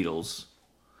of the Beatles,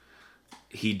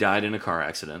 he died in a car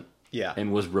accident. Yeah.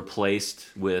 And was replaced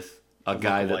with a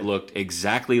guy that lookalike. looked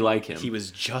exactly like him. He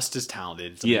was just as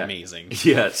talented. It's Yeah. amazing.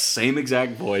 Yeah, same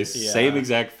exact voice, Yeah. same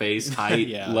exact face, height,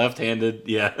 Yeah. left-handed.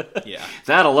 Yeah. Yeah.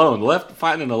 That alone,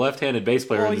 finding a left-handed bass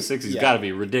player in the 60s yeah. got to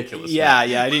be ridiculous. Yeah, man.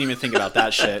 yeah. I didn't even think about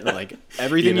that shit. Like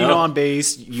everything You you know? know on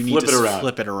bass, you need Flip to it around.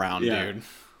 flip it around, Yeah. dude.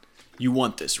 You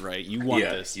want this, right? You want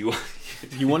Yeah, this.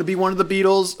 You want to be one of the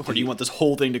Beatles, or do you want this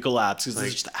whole thing to collapse? Because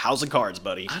it's just a house of cards,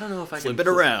 buddy. I don't know if I Flip can it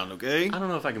around, okay? I don't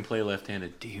know if I can play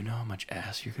left-handed. Do you know how much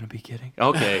ass you're gonna be getting?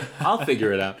 Okay, I'll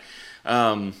figure it out.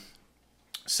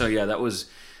 So yeah, that was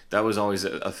always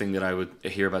a thing that I would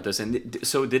hear about this. And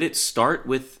so did it start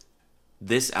with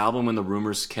this album when the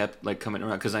rumors kept like coming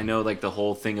around? Because I know like the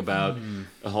whole thing about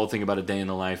A Day in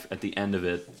the Life. At the end of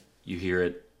it, you hear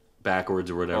it backwards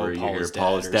or whatever. Oh, You Paul hear is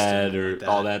Paul is dead or dead something or like that.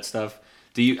 all that stuff.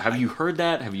 Have you heard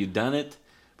that? Have you done it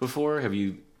before? Have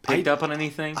you picked up on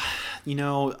anything? You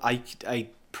know, I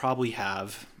probably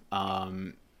have.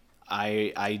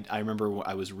 I remember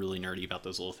I was really nerdy about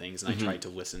those little things, and I tried to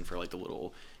listen for like the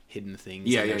little hidden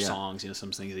things in their songs. You know,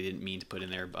 some things they didn't mean to put in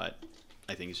there, but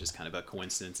I think it's just kind of a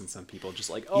coincidence. And some people just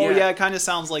like, oh yeah, it kind of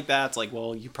sounds like that. It's like,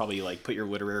 well, you probably like put your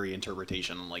literary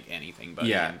interpretation on like anything, but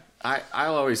Yeah,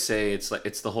 I'll always say it's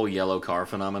the whole yellow car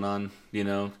phenomenon. You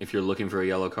know, if you're looking for a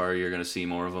yellow car, you're gonna see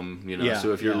more of them. You know, Yeah,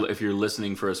 so if you're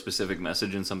listening for a specific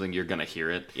message in something, you're gonna hear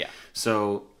it. Yeah.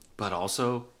 So, but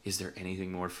also, is there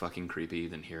anything more fucking creepy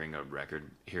than hearing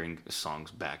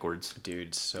songs backwards?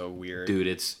 dude, so weird. Dude,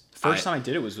 it's First time I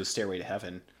did it was with Stairway to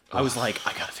Heaven. I was like,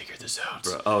 I gotta figure this out.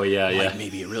 Bro, oh yeah, Like, yeah.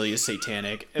 maybe it really is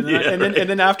satanic. And then, and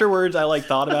then afterwards, I like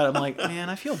thought about it. I'm like, man,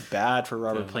 I feel bad for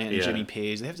Robert Plant and Yeah. Jimmy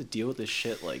Page. They have to deal with this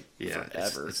shit like Yeah,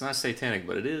 forever. it's not satanic,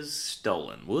 but it is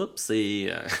stolen.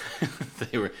 Whoopsie.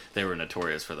 They were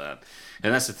notorious for that,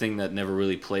 and that's the thing that never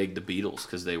really plagued the Beatles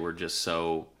because they were just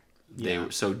so they Yeah.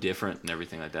 were so different and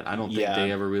everything like that. I don't think Yeah.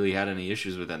 they ever really had any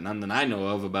issues with that. None that I know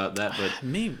of about that. But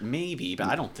Maybe, but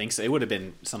I don't think so. It would have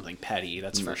been something petty,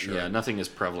 that's for sure. yeah, nothing as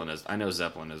prevalent as I know.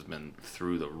 Zeppelin has been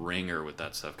through the ringer with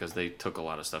that stuff because they took a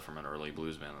lot of stuff from an early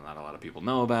blues band that not a lot of people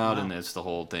know about, and it's the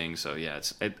whole thing. So yeah,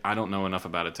 I don't know enough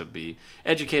about it to be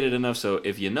educated enough. So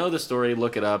if you know the story,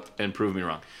 look it up and prove me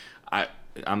wrong.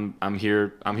 I'm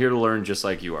here to learn just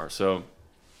like you are. So,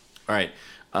 all right.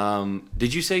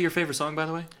 Did you say your favorite song, by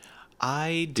the way?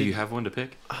 I did. Do you have one to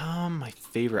pick? My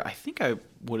favorite. I think I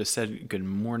would have said Good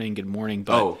Morning,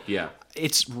 but Oh yeah.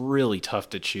 it's really tough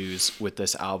to choose with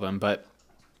this album. But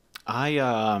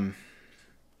I,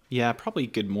 probably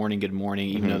Good Morning,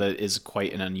 even though that is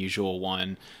quite an unusual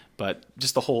one. But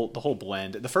just the whole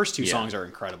blend. The first two songs are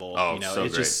incredible. Oh, you know, so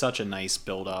it's great. just such a nice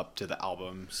build up to the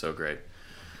album. So great.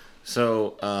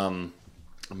 So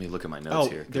let me look at my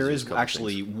notes here. 'cause There there's is a couple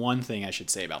actually things. one thing I should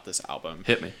say about this album.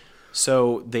 Hit me.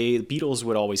 So the Beatles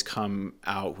would always come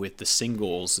out with the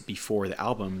singles before the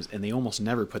albums, and they almost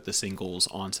never put the singles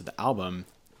onto the album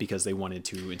because they wanted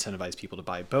to incentivize people to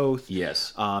buy both.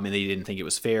 Yes. And they didn't think it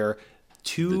was fair.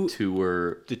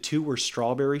 The two were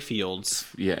Strawberry Fields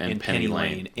and Penny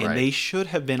Lane, and right. they should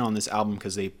have been on this album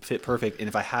because they fit perfect. And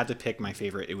if I had to pick my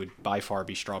favorite, it would by far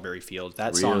be Strawberry Fields.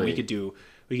 That song Really? we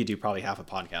could do probably half a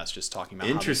podcast just talking about.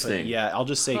 Interesting. Yeah, I'll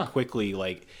just say quickly,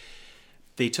 like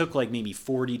they took like maybe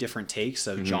 40 different takes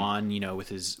of John, you know, with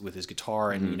his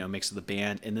guitar and you know mix of the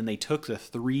band, and then they took the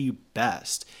three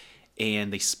best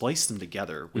and they spliced them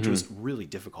together, which was really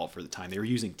difficult for the time. They were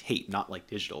using tape, not like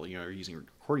digital. You know, they were using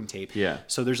recording tape. Yeah.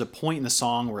 So there's a point in the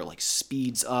song where it like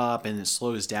speeds up and it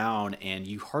slows down, and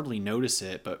you hardly notice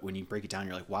it, but when you break it down,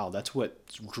 you're like, wow, that's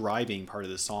what's driving part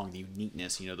of the song, the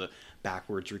uniqueness. You know, the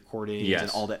backwards recordings and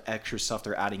all the extra stuff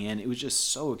they're adding in. It was just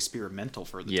so experimental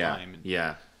for the time.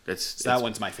 Yeah. So that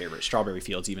one's my favorite, Strawberry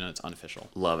Fields, even though it's unofficial.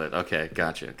 Love it. Okay,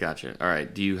 gotcha. All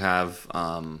right. Do you have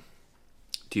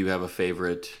a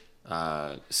favorite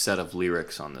set of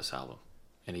lyrics on this album?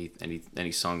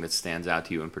 Any song that stands out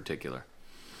to you in particular?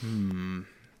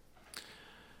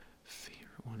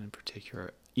 Favorite one in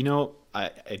particular.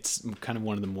 It's kind of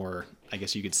one of the more, I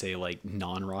guess you could say, like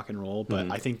non-rock and roll, but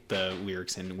I think the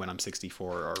lyrics in "When I'm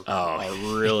 64" are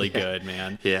really good,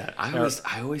 man. Yeah,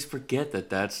 I always forget that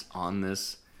that's on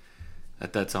this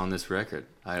record.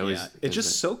 It's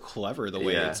just so clever the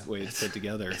way it's put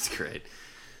together. It's great.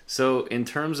 So in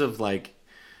terms of like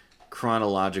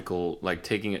chronological, like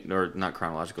taking it, or not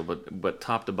chronological, but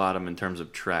top to bottom in terms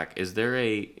of track, is there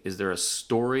a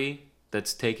story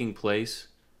that's taking place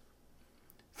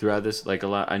throughout this? Like a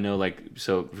lot, I know, like,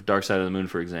 so for Dark Side of the Moon,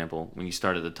 for example, when you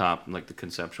start at the top, like the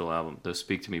conceptual album, the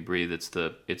Speak to Me, Breathe,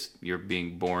 it's you're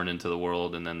being born into the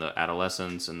world, and then the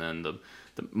adolescence, and then the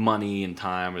money and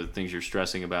time are the things you're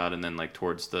stressing about, and then like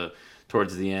towards the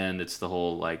end, it's the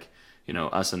whole like, you know,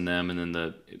 us and them, and then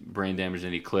the Brain Damage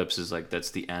and Eclipse is like, that's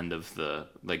the end of the,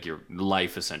 like, your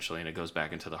life essentially, and it goes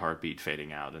back into the heartbeat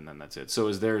fading out, and then that's it. So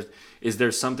is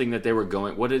there something that they were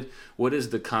going, what is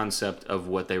the concept of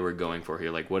what they were going for here?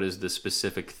 Like, what is the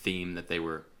specific theme that they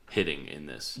were hitting in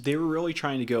this? They were really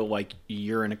trying to go like,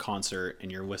 you're in a concert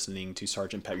and you're listening to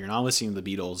Sgt. Pepper. You're not listening to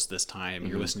the Beatles this time.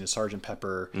 You're listening to Sgt.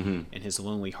 Pepper and his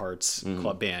Lonely Hearts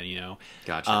Club Band, you know.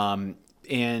 Gotcha.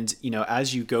 And, you know,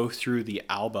 as you go through the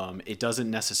album, it doesn't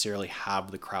necessarily have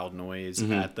the crowd noise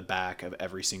at the back of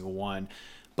every single one.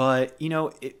 But, you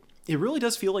know, it really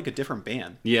does feel like a different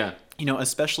band. Yeah. You know,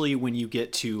 especially when you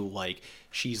get to, like,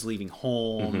 She's Leaving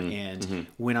Home and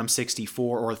When I'm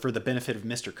 64, or For the Benefit of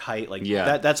Mr. Kite. Like,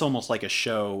 that's almost like a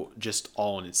show just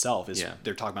all in itself.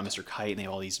 They're talking about Mr. Kite, and they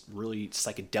have all these really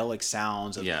psychedelic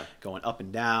sounds of going up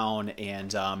and down.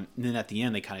 And then at the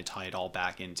end, they kind of tie it all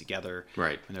back in together.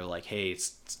 Right. And they're like, hey,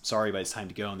 sorry, but it's time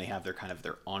to go. And they have their kind of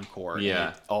their encore. Yeah.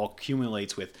 And it all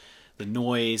accumulates with the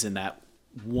noise and that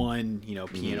one, you know,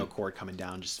 piano chord coming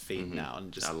down, just fading out,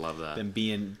 and just, I love that. them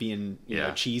being you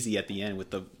know, cheesy at the end with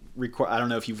the record. I don't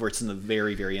know if you've worked in the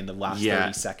very, very end, the last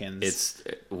 30 seconds. It's,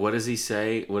 what does he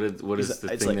say? What is the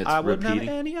thing like, that's I wouldn't repeating?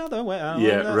 have any other way.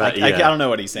 Right. I don't know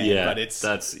what he's saying, but it's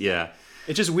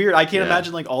just weird. I can't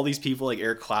imagine like all these people like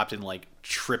Eric Clapton like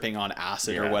tripping on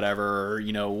acid or whatever, or,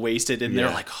 you know, wasted, and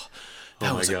they're like, oh,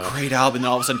 that was a great album. And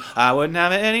all of a sudden, I wouldn't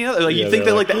have any other. Like, you think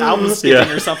that like the album's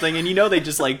skipping or something, and you know they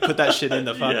just like put that shit in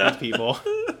the fuck with people.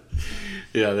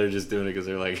 Yeah, they're just doing it because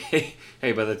they're like, hey,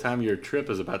 by the time your trip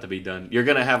is about to be done, you're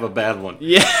gonna have a bad one.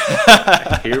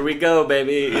 Yeah. Here we go,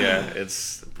 baby. Yeah,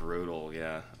 it's brutal.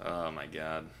 Yeah. Oh my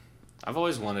god. I've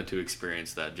always wanted to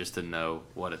experience that, just to know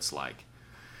what it's like.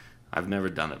 I've never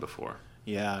done it before.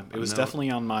 Yeah, it was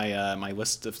definitely on my my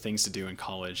list of things to do in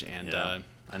college, and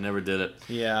I never did it.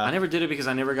 Yeah. I never did it because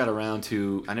I never got around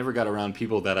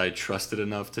people that I trusted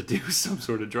enough to do some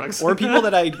sort of drugs. Or people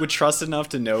that I would trust enough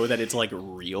to know that it's like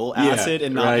real acid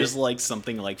and not just like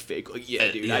something like fake. Like,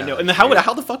 dude, I know. And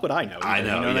how the fuck would I know? I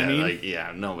know. You know what I mean?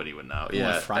 Like, nobody would know.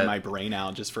 I fry my brain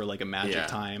out just for like a magic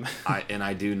time.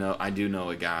 I do know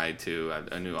a guy too.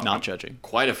 I knew not judging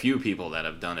quite a few people that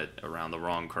have done it around the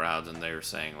wrong crowds, and they're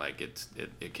saying like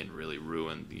it can really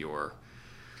ruin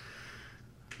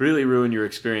your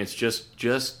experience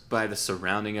just by the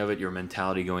surrounding of it, your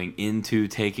mentality going into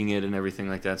taking it and everything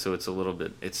like that. So it's a little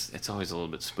bit, it's always a little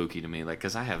bit spooky to me, like,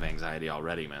 because I have anxiety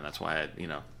already, man. That's why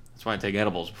I take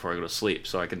edibles before I go to sleep,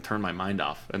 so I can turn my mind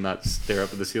off and not stare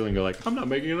up at the ceiling and go like, I'm not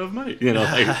making enough money, you know,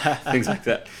 like things like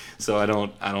that. So I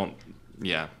don't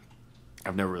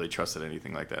I've never really trusted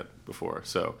anything like that before.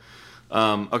 So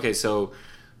okay, so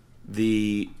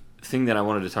the thing that I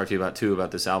wanted to talk to you about too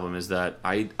about this album is that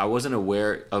I wasn't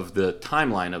aware of the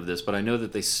timeline of this, but I know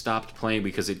that they stopped playing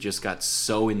because it just got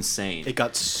so insane. It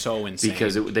got so insane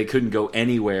because they couldn't go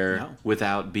anywhere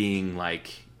without being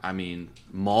like, I mean,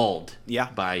 mauled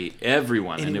by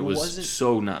everyone, and it was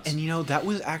so nuts. And you know, that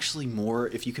was actually more,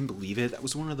 if you can believe it, that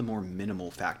was one of the more minimal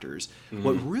factors.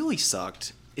 What really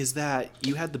sucked is that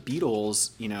you had the Beatles,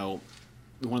 you know,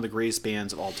 one of the greatest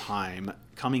bands of all time,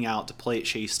 coming out to play at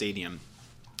Shea Stadium.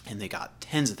 And they got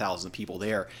tens of thousands of people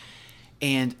there.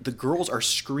 And the girls are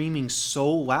screaming so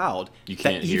loud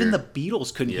that even the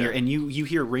Beatles couldn't hear. And you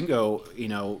hear Ringo, you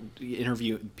know,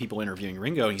 people interviewing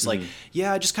Ringo, and he's like,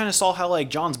 I just kind of saw how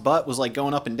like John's butt was like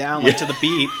going up and down like to the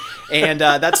beat. And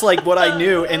that's like what I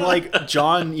knew. And like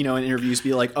John, you know, in interviews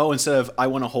be like, oh, instead of I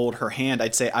want to hold her hand,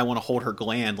 I'd say I want to hold her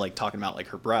gland, like talking about like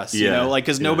her breasts, you know, like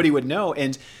because nobody would know.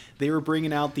 And they were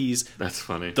bringing out these. That's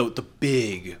funny. The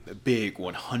big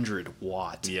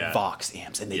 100-watt Yeah. Vox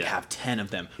amps, and they'd Yeah. have 10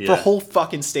 of them for Yeah. a whole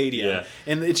fucking stadium. Yeah.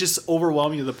 And it's just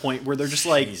overwhelming to the point where they're just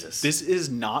like, Jesus. this is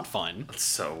not fun. That's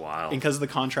so wild. And because of the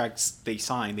contracts they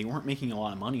signed, they weren't making a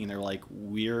lot of money, and they're like,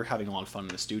 we're having a lot of fun in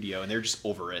the studio, and they're just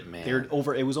over it. Man. They're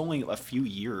over. It was only a few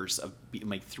years of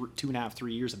like 2.5,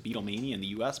 3 years of Beatlemania in the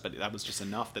U.S., but that was just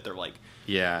enough that they're like,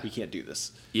 Yeah. we can't do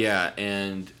this. Yeah,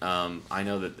 and I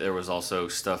know that there was also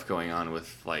stuff going on with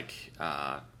like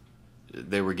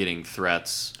they were getting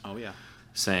threats Oh yeah.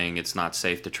 saying it's not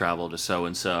safe to travel to so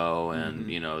and so, and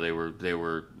you know they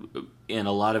were, and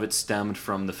a lot of it stemmed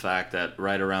from the fact that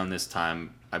right around this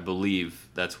time, I believe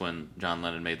that's when John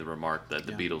Lennon made the remark that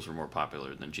the Yeah. Beatles were more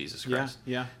popular than Jesus Yeah, Christ.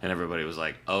 yeah. And everybody was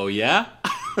like, "Oh yeah."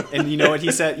 And you know what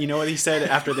he said? You know what he said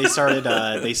after they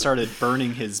started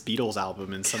burning his Beatles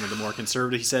album and some of the more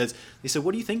conservative. They said,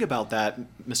 "What do you think about that,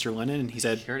 Mr. Lennon?" And he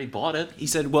said, He already bought it. "He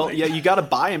said, well, yeah, you got to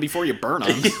buy them before you burn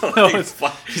them."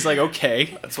 He's like,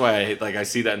 "Okay." That's why I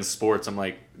see that in sports. I'm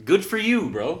like, good for you,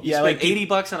 bro. You Yeah, spent like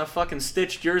 $80 on a fucking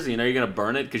Stitch jersey, and now you're gonna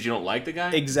burn it because you don't like the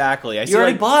guy. Exactly. You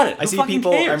already bought it. I Who see fucking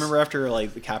people. cares? I remember after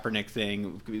like the Kaepernick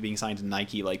thing being signed to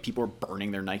Nike, like people were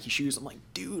burning their Nike shoes. I'm like,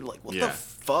 dude, like what Yeah. the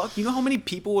fuck? You know how many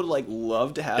people would like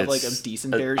love to have like a It's-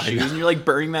 decent pair of I shoes, know. and you're like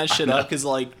burning that shit up because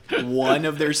like one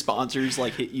of their sponsors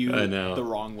like hit you I know. the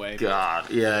wrong way. God,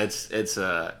 yeah, it's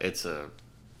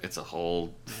a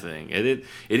whole thing. It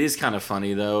is kind of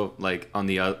funny though. Like on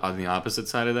the opposite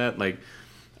side of that, like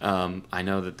I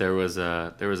know that there was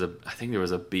a I think there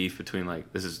was a beef between,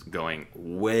 like, this is going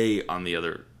way on the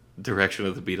other direction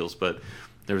of the Beatles, but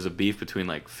there was a beef between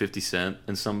like 50 Cent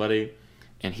and somebody,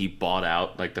 and he bought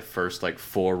out like the first like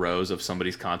 4 rows of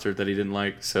somebody's concert that he didn't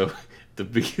like, so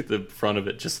the front of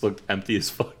it just looked empty as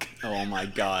fuck. Oh my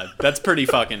god, that's pretty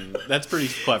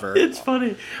clever. It's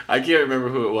funny. I can't remember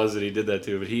who it was that he did that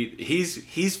to, but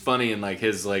he's funny in like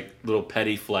his like little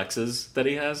petty flexes that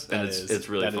he has, and it's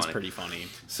really funny. That is pretty funny.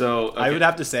 So okay. I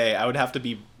would have to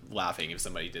be laughing if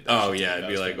somebody did that. Oh shit yeah, too. it'd That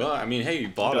be was like, funny. well, I mean, hey, you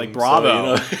bought Like, them,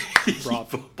 bravo. so, you know,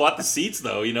 Bravo. you bought the seats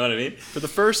though. You know what I mean? For the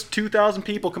first 2,000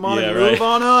 people, come on Yeah, and right. move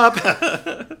on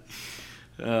up.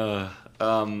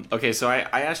 Okay, so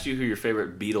I asked you who your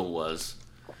favorite Beatle was,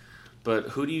 but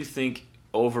who do you think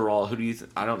overall? Who do you?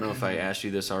 I don't know if I asked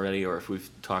you this already or if we've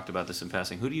talked about this in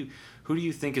passing. Who do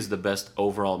you think is the best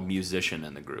overall musician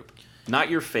in the group? Not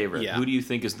your favorite. Yeah. Who do you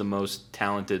think is the most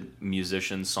talented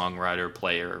musician, songwriter,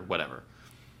 player, whatever?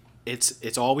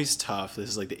 It's always tough. This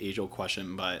is like the age-old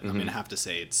question, but I'm gonna have to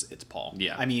say it's Paul.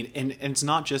 Yeah. I mean, and it's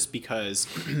not just because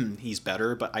he's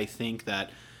better, but I think that,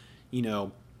 you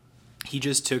know, he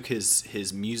just took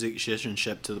his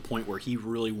musicianship to the point where he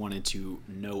really wanted to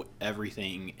know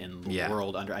everything in the Yeah.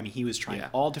 world under. I mean, he was trying Yeah.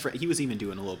 all different. He was even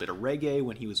doing a little bit of reggae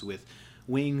when he was with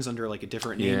Wings under like a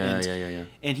different name. Yeah, and, yeah.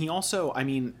 And he also, I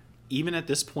mean, even at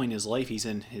this point in his life, he's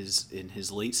in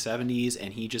his late 70s,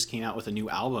 and he just came out with a new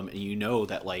album, and you know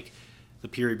that like the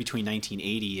period between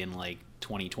 1980 and like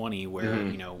 2020, where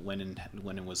you know Lennon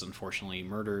was unfortunately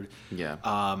murdered. Yeah.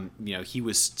 You know, he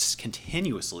was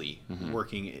continuously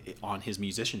working on his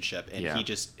musicianship, and Yeah.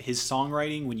 his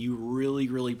songwriting, when you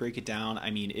really break it down,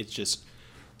 I mean, it's just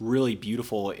really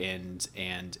beautiful and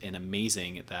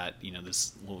amazing that, you know,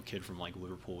 this little kid from like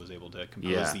Liverpool was able to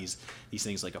compose Yeah. these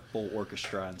things like a full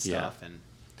orchestra and Yeah. stuff. And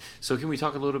So can we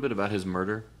talk a little bit about his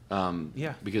murder?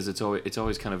 Yeah. Because it's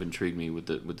always kind of intrigued me with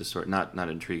the story. Not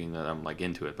intriguing that I'm like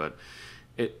into it, but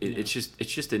it's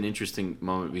just an interesting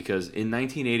moment because in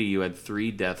 1980 you had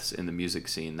 3 deaths in the music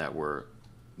scene that were,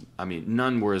 I mean,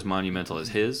 none were as monumental as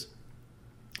his,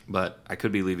 but I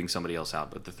could be leaving somebody else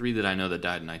out. But the 3 that I know that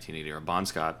died in 1980 are Bon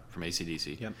Scott from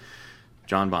AC/DC, Yep.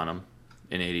 John Bonham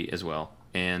in 80 as well,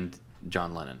 and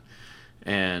John Lennon.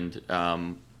 And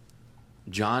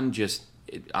John just,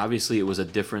 obviously it was a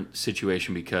different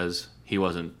situation because he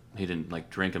didn't like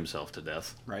drink himself to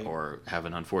death, Right. or have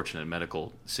an unfortunate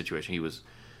medical situation. He was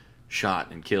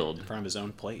shot and killed in front of his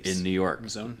own place in New York. in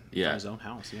front Yeah. of his own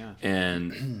house. Yeah,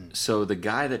 And so the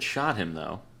guy that shot him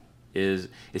though is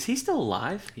he still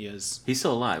alive? he is. He's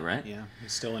still alive, right? Yeah,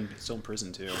 he's still in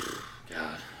prison too.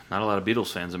 God, not a lot of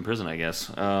Beatles fans in prison, I guess.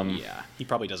 Yeah, he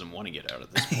probably doesn't want to get out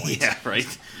at this point. Yeah,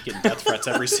 right. Getting death threats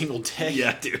every single day.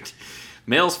 Yeah, dude.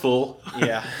 Mail's full.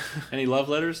 Yeah. Any love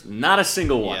letters? Not a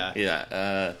single one. Yeah.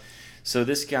 Yeah. So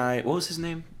this guy, what was his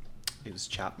name? It was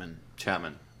Chapman.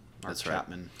 Chapman. Mark That's right.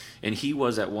 Chapman. And he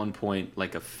was at one point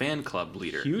like a fan club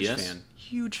leader. Huge yes? fan.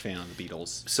 Huge fan of the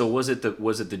Beatles. So was it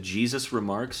the Jesus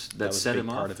remarks that, Was set a big him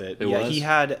off? part of it. It Yeah, was? he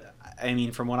had. I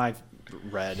mean, from what I've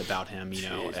read about him, you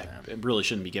know, Jeez, man. it really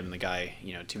shouldn't be giving the guy,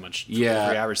 you know, too much Yeah.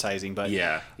 free advertising. But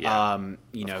Yeah. you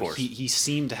Of know, course. he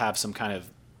seemed to have some kind of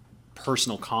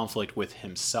personal conflict with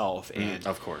himself, and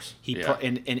of course,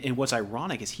 and what's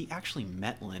ironic is he actually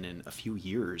met Lennon a few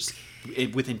years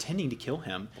with intending to kill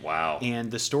him. Wow.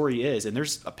 And the story is, and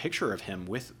there's a picture of him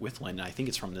with Lennon. I think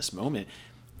it's from this moment.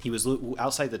 He was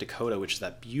outside the Dakota, which is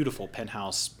that beautiful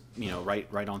penthouse,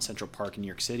 right on Central Park in New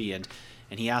York City, and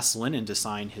he asked Lennon to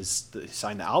sign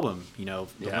the album,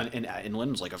 and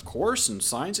Lennon's like, of course, and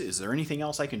signs it. Is there anything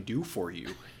else I can do for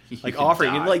you? Like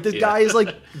offering, and like this guy is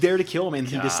like there to kill him, and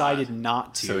he decided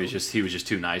not to. So he was just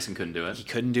too nice and couldn't do it. He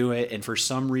couldn't do it, and for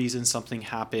some reason something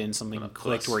happened, something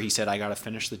clicked where he said, "I got to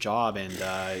finish the job," and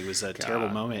it was a terrible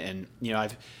moment. And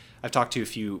I've talked to a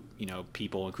few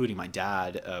people, including my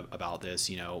dad, about this.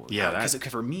 Because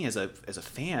for me as a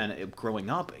fan growing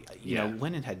up,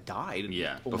 Lennon had died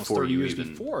almost 30 years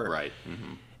before, right?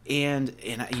 Mm-hmm. And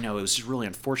it was just really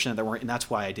unfortunate that and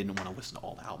that's why I didn't want to listen to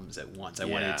all the albums at once. I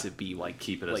wanted to be like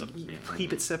keep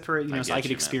it separate, so I could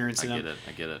experience it.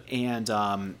 I get it. And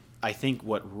I think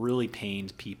what really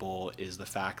pained people is the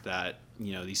fact that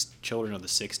these children of the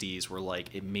 '60s were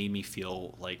like, it made me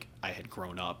feel like I had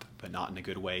grown up, but not in a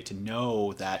good way. To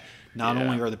know that not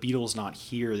only are the Beatles not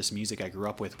here, this music I grew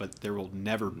up with, but there will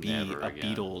never be a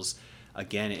Beatles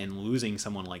again. And losing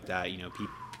someone like that,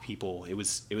 people, it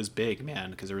was big, man,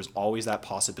 because there was always that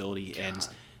possibility. God.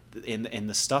 And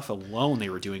the stuff alone they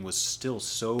were doing was still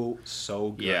so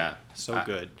good.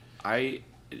 Good.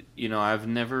 I've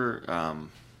never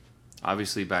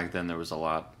obviously back then there was a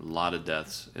lot of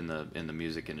deaths in the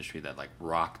music industry that like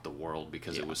rocked the world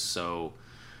because it was so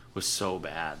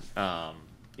bad.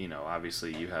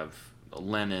 Obviously you have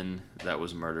Lennon that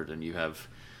was murdered, and you have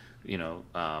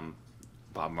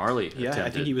Bob Marley. Yeah, I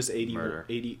think he was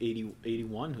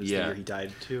 81 was the year he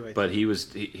died too. But he was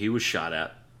shot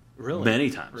at many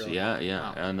times. Really?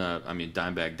 Yeah. Wow. And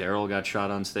Dimebag Darrell got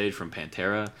shot on stage from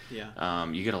Pantera.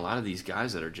 Yeah. You get a lot of these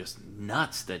guys that are just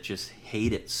nuts, that just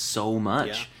hate it so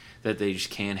much that they just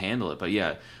can't handle it. But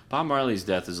yeah, Bob Marley's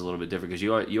death is a little bit different because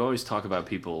you always talk about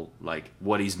people like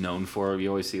what he's known for. You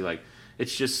always see like,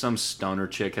 it's just some stoner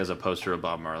chick has a poster of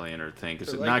Bob Marley in her thing.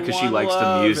 Not because she likes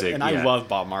the music. And I love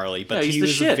Bob Marley, but he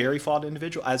was a very flawed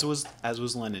individual, as was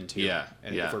Lennon too. Yeah,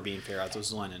 if we're being fair, as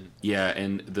was Lennon. Yeah,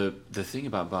 and the thing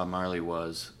about Bob Marley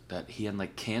was that he had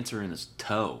like cancer in his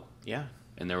toe. Yeah.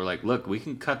 And they were like, "Look, we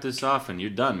can cut this off, and you're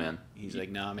done, man." He's like,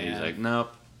 "Nah, man." And he's like,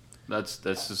 "Nope, that's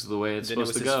just the way it's then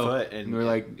supposed to go." Foot, and we're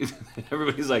like,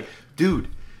 everybody's like, "Dude,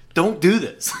 don't do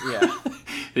this." Yeah.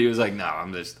 He was like, "No,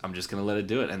 I'm just gonna let it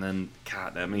do it." And then,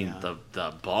 God,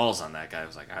 the balls on that guy. I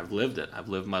was like, I've lived it. I've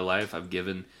lived my life. I've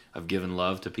given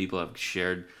love to people. I've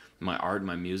shared my art,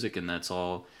 my music, and that's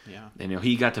all. Yeah. And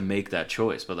he got to make that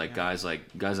choice, but like guys like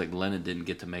Lennon didn't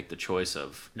get to make the choice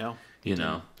of. No. They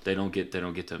don't get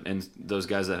to, and those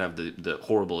guys that have the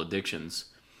horrible addictions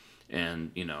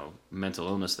and mental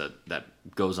illness that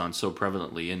goes on so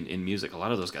prevalently in music, a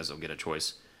lot of those guys don't get a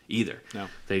choice either. No.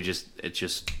 It's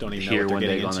just don't even here know one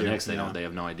day, gone the into. next. They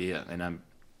have no idea. And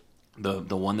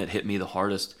the one that hit me the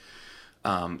hardest.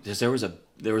 Just there was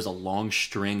a long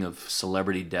string of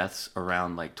celebrity deaths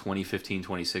around like 2015,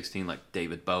 2016, like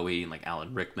David Bowie and like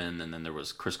Alan Rickman, and then there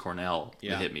was Chris Cornell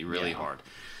that hit me really hard.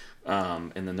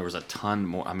 And then there was a ton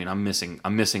more. I mean, I'm missing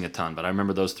a ton, but I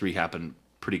remember those three happened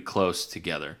pretty close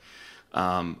together.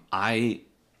 I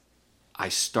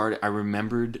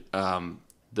remembered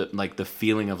the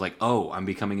feeling of like, oh, I'm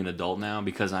becoming an adult now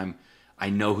because I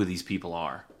know who these people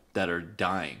are that are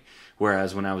dying.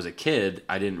 Whereas when I was a kid,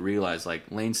 I didn't realize,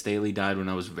 like, Lane Staley died when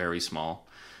I was very small,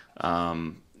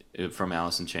 from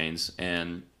Alice in Chains.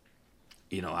 And,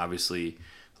 obviously,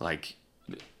 like,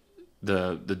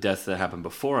 the death that happened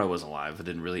before I was alive, I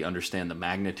didn't really understand the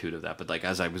magnitude of that. But, like,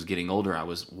 as I was getting older,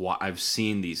 I've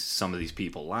seen some of these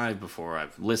people live before.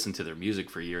 I've listened to their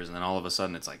music for years. And then all of a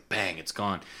sudden, it's like, bang, it's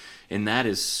gone. And that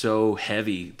is so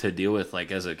heavy to deal with,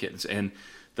 like, as a kid. And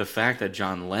the fact that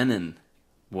John Lennon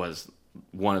was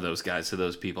one of those guys to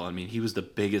those people. I mean, he was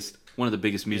one of the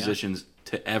biggest musicians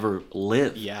to ever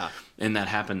live. Yeah. And that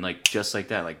happened like just like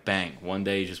that, like bang. One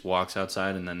day he just walks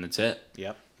outside and then that's it.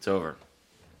 Yep. It's over.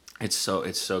 It's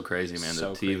so crazy,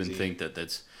 man. To even think that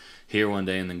that's here one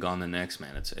day and then gone the next,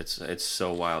 man. It's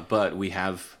so wild. But we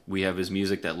have his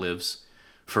music that lives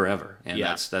forever, and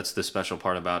that's the special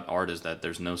part about art is that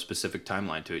there's no specific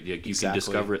timeline to it. You can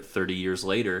discover it 30 years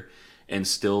later and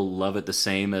still love it the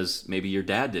same as maybe your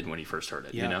dad did when he first heard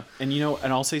it. And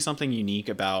and I'll say something unique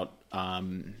about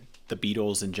the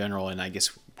Beatles in general, and I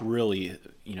guess really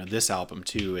this album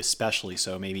too, especially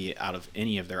so, maybe out of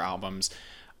any of their albums.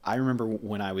 I remember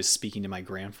when I was speaking to my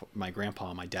grandpa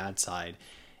on my dad's side,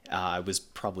 I was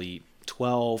probably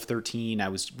 12, 13. I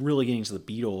was really getting to the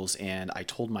Beatles, and I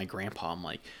told my grandpa, I'm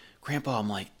like, Grandpa, I'm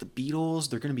like, the Beatles,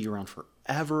 they're going to be around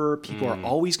forever. People are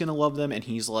always going to love them. And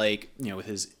he's like, with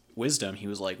his wisdom, he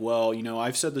was like, well,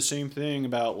 I've said the same thing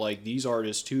about like these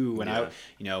artists too. And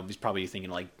he's probably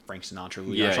thinking like Frank Sinatra,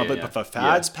 Louis Armstrong, but the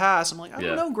fads pass. I'm like, I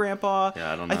don't know, Grandpa.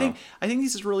 Yeah, I don't know. I think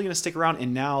this is really going to stick around.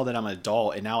 And now that I'm an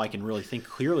adult and now I can really think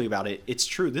clearly about it, it's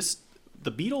true.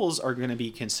 The Beatles are going to be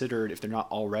considered, if they're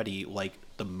not already, like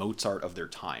the Mozart of their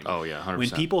time. Oh yeah, 100%. When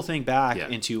people think back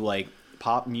into like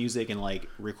pop music and like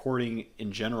recording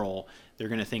in general, they're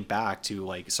going to think back to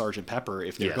like Sgt. Pepper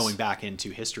if they're going back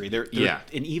into history. They're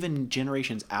and even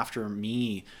generations after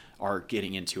me are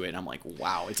getting into it. And I'm like,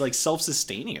 wow, it's like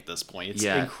self-sustaining at this point. It's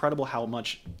incredible how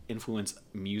much influence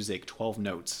music, 12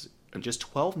 notes, just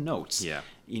 12 notes,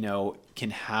 can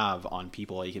have on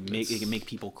it can make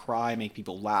people cry, make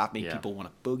people laugh, make people want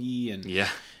to boogie. And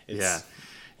it's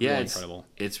incredible.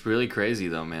 It's really crazy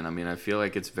though, man. I mean, I feel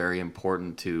like it's very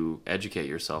important to educate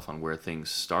yourself on where things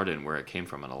started and where it came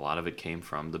from, and a lot of it came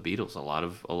from the Beatles. A lot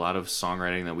of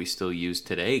songwriting that we still use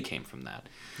today came from that.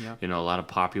 Yeah. A lot of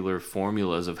popular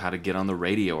formulas of how to get on the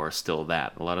radio are still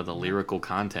that. A lot of the lyrical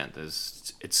content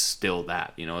it's still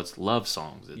that. It's love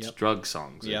songs, it's drug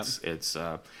songs, it's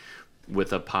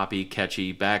with a poppy,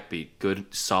 catchy backbeat, good,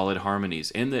 solid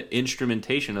harmonies, and the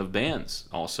instrumentation of bands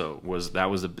also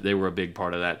they were a big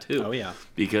part of that too. Oh yeah,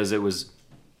 because it was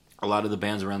a lot of the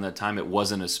bands around that time. It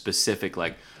wasn't a specific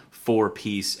like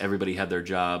 4-piece. Everybody had their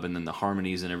job, and then the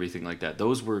harmonies and everything like that.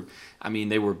 Those were, I mean,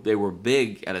 they were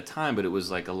big at a time, but it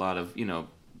was like a lot of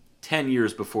 10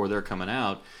 years before they're coming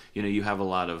out. You have a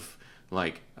lot of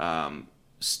like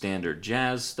standard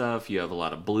jazz stuff. You have a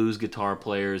lot of blues guitar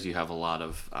players. You have a lot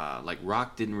of like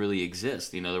rock didn't really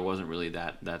exist. There wasn't really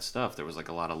that stuff. There was like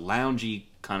a lot of loungy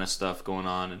kind of stuff going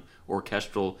on and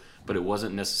orchestral, but it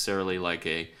wasn't necessarily like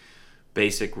a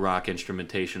basic rock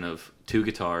instrumentation of 2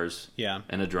 guitars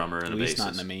and a drummer and a bassist. At least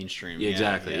not in the mainstream.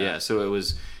 Exactly. Yeah. So it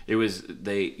was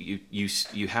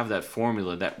you have that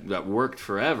formula that worked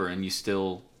forever, and it's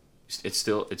still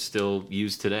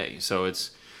used today. So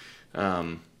it's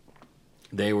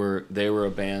they were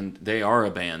a band. They are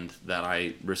a band that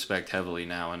I respect heavily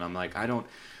now, and I'm like, I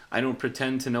don't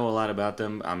pretend to know a lot about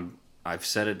them. I've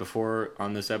said it before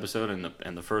on this episode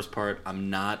and the first part.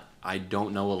 I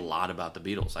don't know a lot about the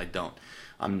Beatles.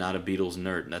 I'm not a Beatles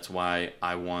nerd. That's why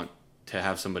I want to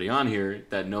have somebody on here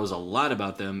that knows a lot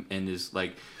about them and is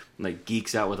like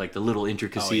geeks out with like the little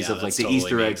intricacies of like the totally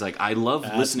Easter eggs. Like I love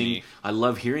listening. Me. I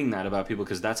love hearing that about people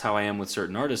because that's how I am with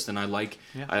certain artists, and I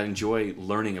enjoy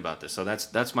learning about this. So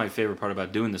that's my favorite part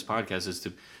about doing this podcast is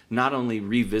to not only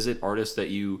revisit artists that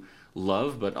you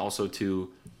love, but also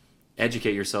to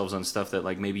educate yourselves on stuff that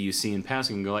like maybe you see in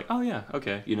passing and go like, oh yeah,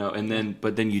 okay,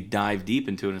 but then you dive deep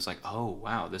into it and it's like, oh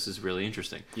wow, this is really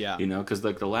interesting. Yeah. Because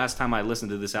like the last time I listened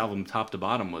to this album top to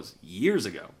bottom was years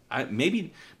ago.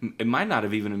 Maybe it might not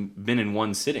have even been in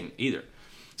one sitting either.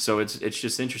 So it's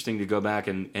just interesting to go back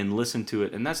and listen to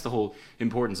it, and that's the whole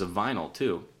importance of vinyl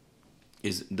too.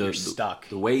 Is You're stuck.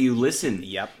 The way you listen.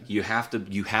 Yep. You have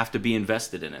to be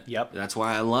invested in it. Yep. That's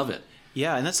why I love it.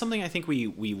 Yeah, and that's something I think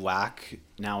we lack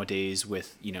nowadays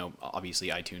with, obviously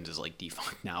iTunes is like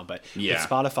defunct now, but with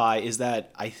Spotify is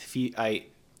that I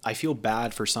feel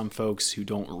bad for some folks who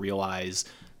don't realize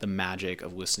the magic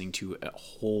of listening to a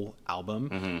whole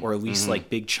album or at least like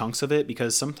big chunks of it,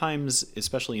 because sometimes,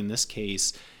 especially in this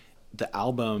case, the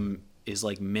album is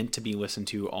like meant to be listened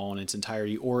to all in its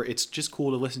entirety, or it's just cool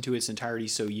to listen to its entirety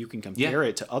so you can compare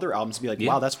it to other albums and be like,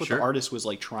 wow, that's what the artist was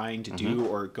like trying to do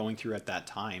or going through at that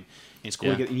time. And it's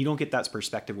cool to get, and you don't get that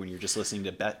perspective when you're just listening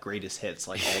to greatest hits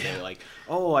like all day. Like,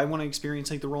 oh, I want to experience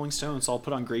like the Rolling Stones, so I'll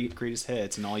put on greatest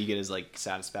hits, and all you get is like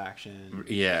Satisfaction.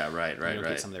 Yeah, right.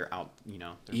 Get some of their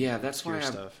their that's why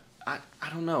stuff. I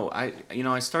don't know.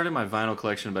 I started my vinyl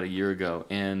collection about a year ago,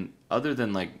 and other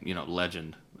than like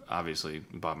Legend, obviously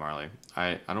Bob Marley,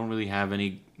 I don't really have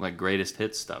any like greatest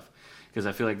hits stuff, because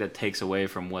I feel like that takes away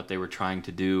from what they were trying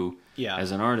to do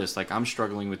as an artist. Like I'm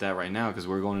struggling with that right now because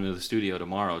we're going into the studio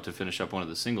tomorrow to finish up one of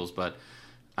the singles, but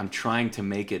I'm trying to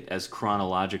make it as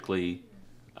chronologically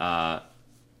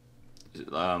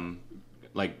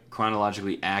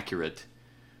accurate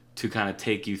to kind of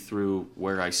take you through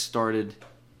where I started,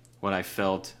 what I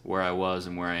felt, where I was,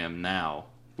 and where I am now,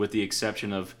 with the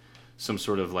exception of some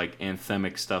sort of like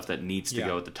anthemic stuff that needs to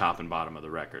go at the top and bottom of the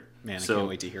record. Man, I can't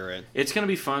wait to hear it. It's gonna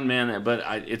be fun, man. But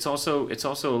it's also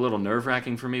a little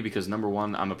nerve-wracking for me because number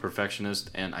one, I'm a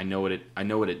perfectionist and I know what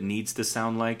it needs to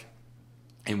sound like,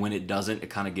 and when it doesn't,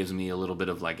 it kind of gives me a little bit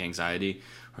of like anxiety.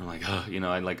 I'm like, oh,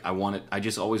 I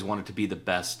just always want it to be the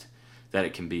best that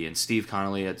it can be. And Steve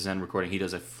Connolly at Zen Recording, he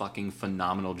does a fucking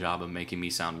phenomenal job of making me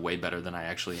sound way better than I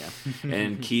actually am.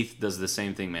 And Keith does the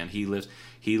same thing, man. He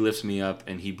lifts me up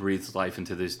and he breathes life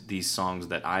into these songs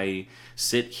that I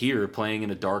sit here playing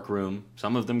in a dark room,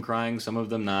 some of them crying, some of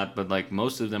them not, but like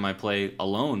most of them I play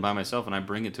alone by myself, and I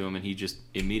bring it to him and he just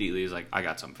immediately is like, I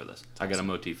got something for this. I got a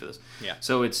motif for this. Yeah.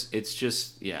 So it's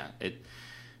just, yeah,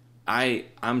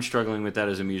 I'm struggling with that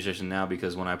as a musician now,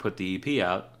 because when I put the EP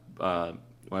out,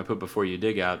 when I put Before You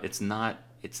Dig out, it's not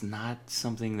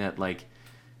something that like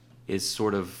is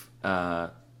sort of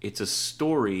it's a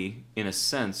story in a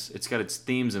sense. It's got its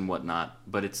themes and whatnot,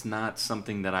 but it's not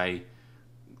something that I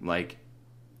like.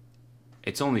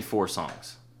 It's only 4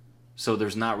 songs, so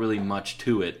there's not really much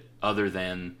to it other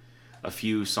than a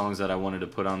few songs that I wanted to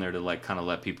put on there to like kind of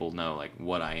let people know like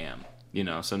what I am. You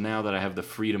know, so now that I have the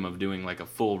freedom of doing like a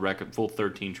full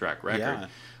 13-track record, Yeah.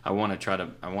 I want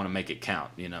to make it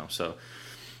count, you know. So,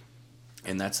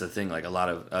 and that's the thing. Like a lot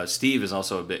of Steve is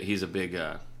also he's a big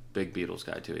Beatles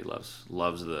guy too. He loves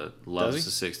the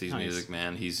 '60s Nice. music,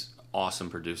 man. He's awesome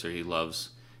producer. He loves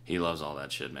all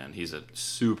that shit, man. He's a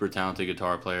super talented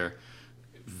guitar player,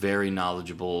 very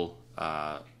knowledgeable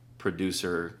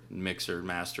producer, mixer,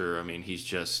 master. I mean,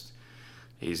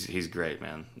 he's great,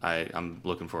 man. I'm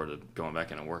looking forward to going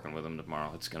back in and working with him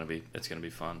tomorrow. It's gonna be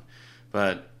fun.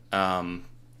 But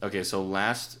okay, so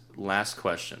last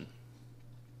question.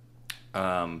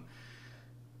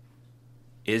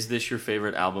 Is this your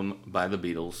favorite album by the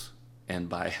Beatles, and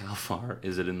by how far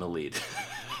is it in the lead?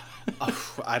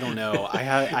 I don't know.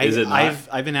 Is it not?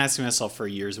 I've been asking myself for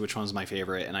years which one's my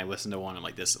favorite, and I listened to one. I'm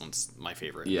like, this one's my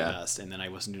favorite, Yeah. the best. And then I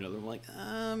listened to another. I'm like,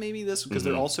 maybe this, because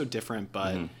they're all so different,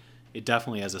 but it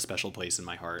definitely has a special place in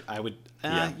my heart. I would,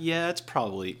 yeah, it's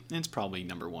probably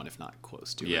number one, if not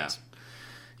close to Yeah. it.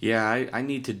 Yeah, I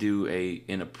need to do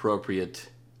an appropriate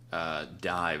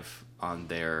dive on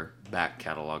their back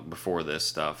catalog before this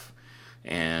stuff,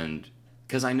 and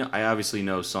because I obviously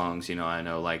know songs, you know, I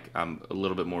know like I'm a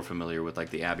little bit more familiar with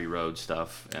like the Abbey Road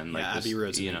stuff, and like Abbey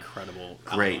Road's an you know, incredible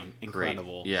great, album.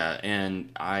 Incredible. great, yeah, and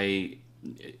I,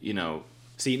 you know.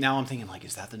 See, now I'm thinking like,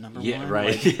 is that the number one? Yeah,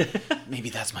 right. Like,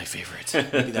 maybe that's my favorite.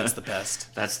 Maybe that's the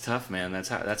best. That's tough, man. That's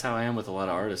how I am with a lot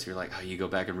of artists. You're like, oh, you go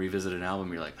back and revisit an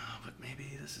album, you're like, oh, but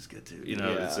maybe this is good too. You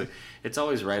know, Yeah. it's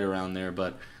always right around there.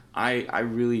 But I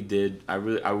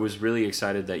was really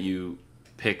excited that you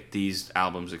picked these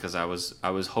albums, because I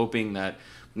was hoping that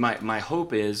my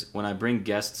hope is when I bring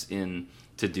guests in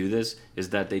to do this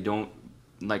is that they don't,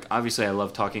 like, obviously I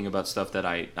love talking about stuff that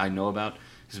I know about.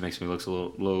 This makes me look a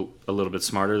little bit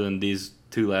smarter than these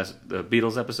 2 last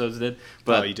Beatles episodes did.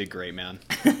 But you did great, man.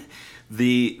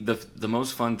 the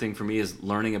most fun thing for me is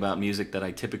learning about music that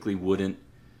I typically wouldn't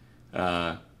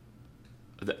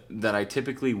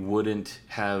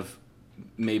have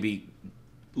maybe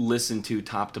listened to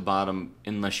top to bottom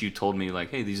unless you told me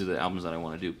like, hey, these are the albums that I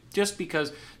want to do. Just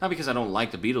because, not because I don't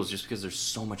like the Beatles, just because there's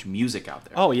so much music out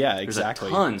there. Oh yeah, exactly.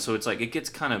 There's a ton, so it's like it gets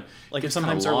kind of like if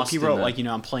sometimes people are like, you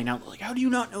know, I'm playing out like, how do you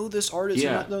not know this artist? Yeah.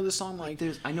 You not know this song? Like,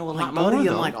 I know a like, lot more. buddy,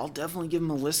 Though. I'm like, I'll definitely give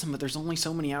them a listen, but there's only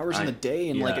so many hours in the day,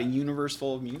 and like a universe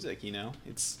full of music. You know,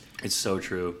 it's so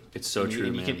true. It's so true,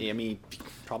 and man. I mean,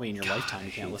 probably in your lifetime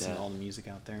you can't listen to all the music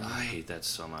out there. I hate that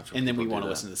so much. And then we want to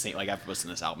listen to the same. Like I've listened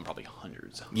to this album probably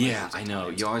hundreds. Yeah, I know.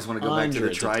 You always want to go back to the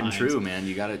tried and true, man.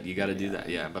 You gotta do that.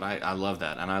 Yeah, but I love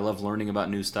that, and I love learning about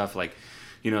new stuff. Like,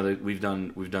 you know, we've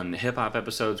done hip hop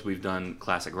episodes, we've done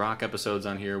classic rock episodes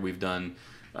on here, we've done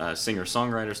singer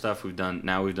songwriter stuff, we've done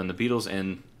the Beatles,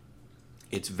 and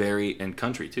and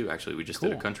country too. Actually, we just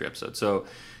did a country episode, so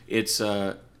it's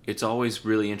always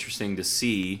really interesting to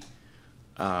see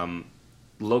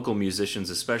local musicians,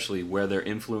 especially where their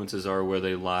influences are, where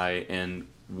they lie, and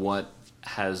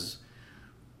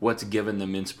what's given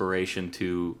them inspiration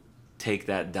to take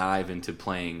that dive into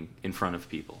playing in front of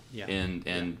people. Yeah.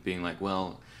 And being like,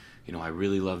 well, you know, I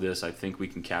really love this. I think we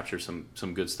can capture some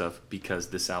good stuff because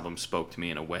this album spoke to me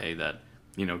in a way that,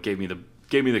 you know, gave me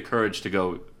the courage to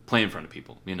go play in front of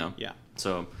people, you know? Yeah.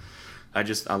 So I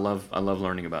love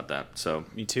learning about that. So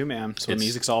me too, man. So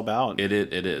music's all about. It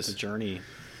is. It's a journey.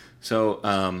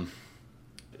 So,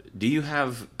 do you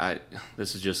have?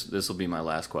 This will be my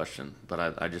last question,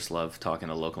 but I just love talking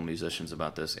to local musicians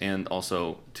about this, and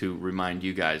also to remind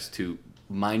you guys to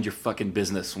mind your fucking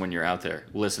business when you're out there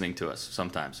listening to us.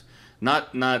 Sometimes,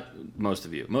 not most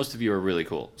of you. Most of you are really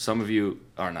cool. Some of you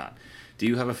are not. Do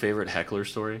you have a favorite heckler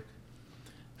story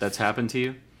that's happened to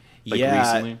you? Like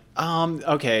recently?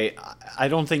 Okay. I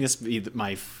don't think this would be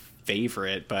my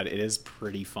favorite, but it is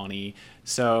pretty funny.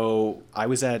 So I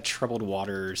was at Troubled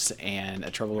Waters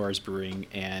Brewing,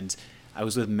 and I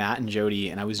was with Matt and Jody,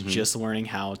 and I was just learning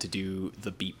how to do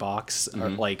the beatbox, or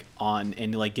like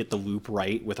and like get the loop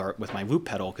right with my loop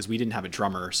pedal, because we didn't have a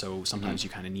drummer, so sometimes you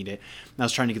kind of need it. And I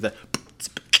was trying to get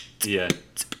the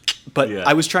but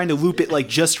I was trying to loop it like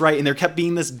just right, and there kept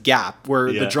being this gap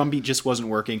where the drum beat just wasn't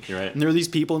working. Right. And there were these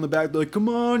people in the back like, "Come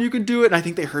on, you can do it!" And I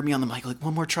think they heard me on the mic like,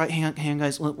 "One more try, hang on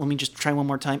guys, let me just try one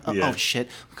more time." Oh shit,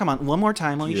 come on, one more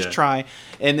time, let me just try.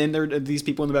 And then there are these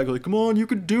people in the back like, "Come on, you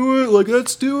can do it! Like,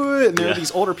 let's do it!" And there are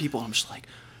these older people, and I'm just like,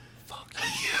 "Fuck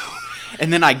you!"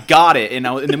 And then I got it, and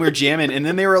then we were jamming, and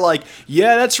then they were like,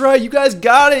 "Yeah, that's right, you guys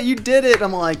got it, you did it."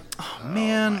 I'm like, "Oh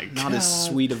man, not as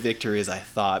sweet a victory as I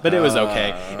thought," but it was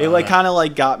okay. It like kind of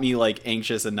like got me like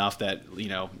anxious enough that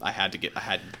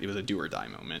it was a do or die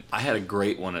moment. I had a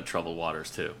great one at Troubled Waters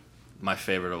too, my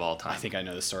favorite of all time. I think I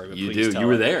know the story, but you please do. tell You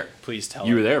were it. there. Please tell.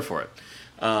 You were there for it.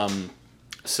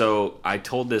 So I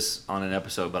told this on an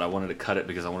episode, but I wanted to cut it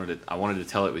because I wanted to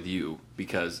tell it with you,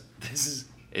 because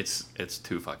it's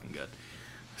too fucking good.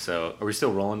 So, are we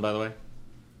still rolling, by the way?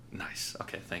 Nice.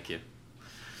 Okay, thank you.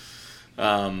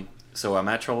 So I'm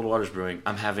at Troubled Waters Brewing.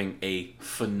 I'm having a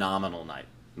phenomenal night.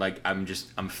 Like, I'm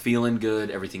feeling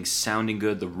good. Everything's sounding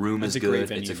good. The room is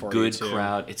good. It's a good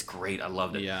crowd. It's great. I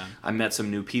loved it. Yeah. I met some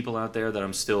new people out there that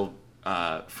I'm still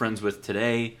friends with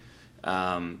today.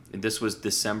 This was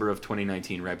December of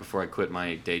 2019, right before I quit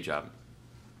my day job.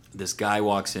 This guy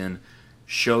walks in,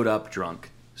 showed up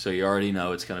drunk. So you already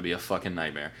know it's going to be a fucking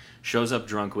nightmare. Shows up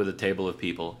drunk with a table of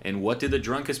people. And what do the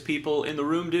drunkest people in the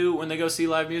room do when they go see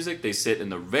live music? They sit in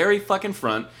the very fucking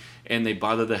front and they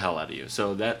bother the hell out of you.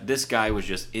 So this guy was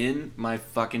just in my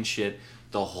fucking shit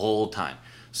the whole time.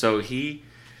 So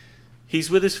he's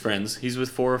with his friends. He's with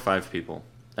 4 or 5 people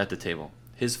at the table.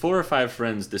 His 4 or 5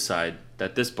 friends decide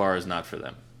that this bar is not for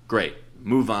them. Great.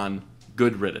 Move on.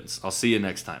 Good riddance. I'll see you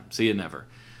next time. See you never.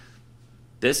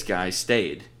 This guy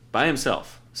stayed by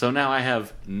himself. So now I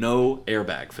have no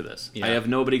airbag for this. Yeah. I have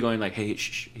nobody going like, "Hey,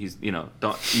 shh, he's,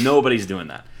 nobody's doing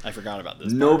that." I forgot about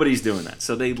this. Nobody's doing that.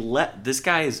 So this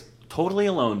guy is totally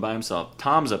alone by himself.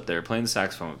 Tom's up there playing the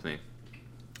saxophone with me.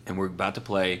 And we're about to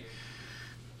play,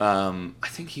 I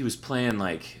think he was playing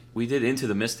like, we did Into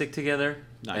the Mystic together.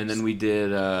 Nice. And then we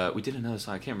did another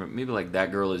song, I can't remember, maybe like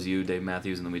That Girl Is You, Dave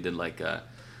Matthews, and then we did like a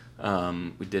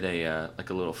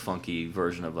little funky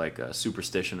version of like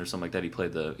Superstition or something like that. He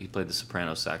played the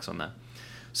soprano sax on that.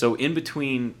 So in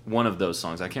between one of those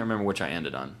songs, I can't remember which I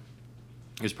ended on.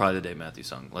 It was probably the Dave Matthews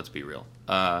song. Let's be real.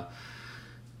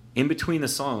 In between the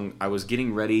song, I was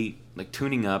getting ready, like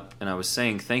tuning up, and I was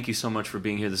saying, "Thank you so much for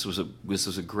being here. This was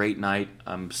a great night.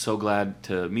 I'm so glad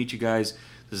to meet you guys.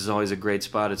 This is always a great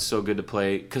spot. It's so good to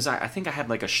play." Because I think I had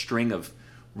like a string of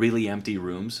really empty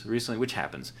rooms recently, which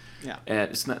happens. Yeah.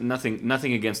 It's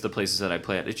nothing against the places that I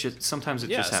play at. It's just sometimes it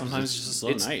just happens. Sometimes it's just a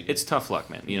slow night. It's tough luck,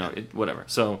 man. Whatever.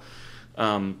 So,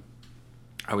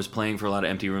 I was playing for a lot of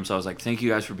empty rooms. So I was like, "Thank you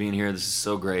guys for being here. This is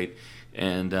so great."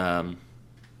 And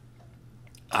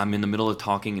I'm in the middle of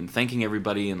talking and thanking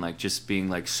everybody and like just being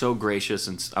like so gracious,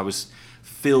 and I was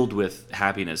filled with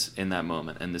happiness in that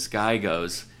moment. And this guy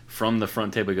goes from the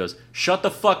front table, he goes, "Shut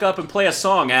the fuck up and play a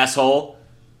song, asshole."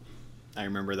 I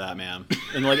remember that, man.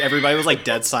 And like everybody was like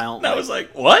dead silent. I was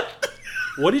like, "What?"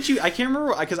 What did you? I can't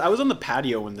remember because I was on the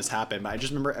patio when this happened, but I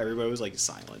just remember everybody was like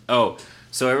silent. Oh,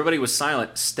 so everybody was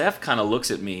silent. Steph kind of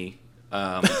looks at me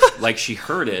like she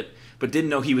heard it, but didn't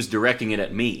know he was directing it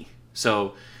at me.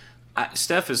 So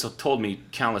Steph has told me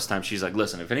countless times. She's like,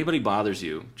 "Listen, if anybody bothers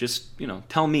you, just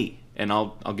tell me, and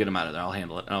I'll get them out of there. I'll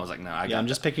handle it." And I was like, "No, I'm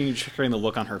just picturing the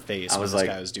look on her face when this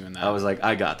guy was doing that." I was like,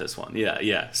 "I got this one."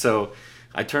 Yeah. So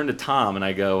I turned to Tom and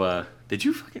I go, Did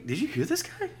you hear this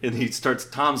guy?" And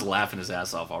Tom's laughing his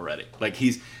ass off already. Like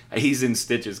he's in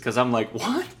stitches because I'm like,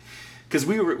 "What?" Because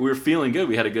we were feeling good.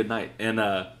 We had a good night. And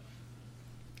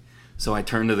so I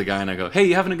turned to the guy and I go, "Hey,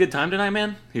 you having a good time tonight,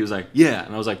 man?" He was like, "Yeah."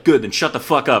 And I was like, "Good, then shut the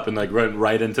fuck up," and like run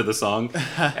right into the song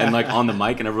and like on the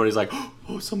mic, and everybody's like,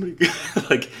 "Oh, somebody,"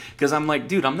 like, because I'm like,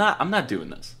 "Dude, I'm not doing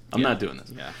this. I'm not doing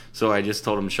this." Yeah. So I just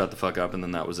told him to shut the fuck up, and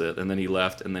then that was it. And then he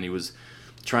left, and then he was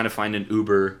trying to find an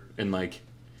Uber and like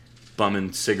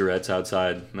bumming cigarettes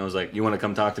outside, and I was like, "You want to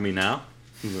come talk to me now?"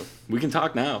 He's like, "We can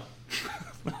talk now."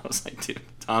 I was like, "Dude,"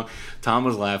 Tom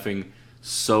was laughing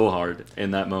so hard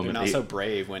in that moment. You're not so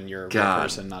brave when you're a real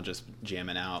person, not just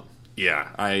jamming out. Yeah,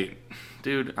 I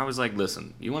was like,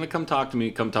 "Listen, you want to come talk to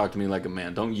me? Come talk to me like a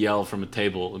man. Don't yell from a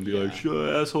table and be like,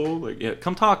 'Shut, asshole!' Like, yeah,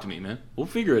 come talk to me, man. We'll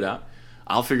figure it out.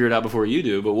 I'll figure it out before you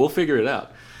do, but we'll figure it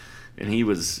out." And he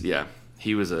was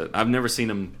I've never seen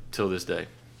him till this day.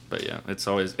 But yeah, it's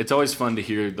always fun to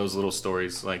hear those little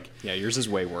stories. Like, yeah, yours is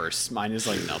way worse. Mine is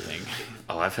like nothing.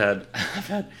 Oh,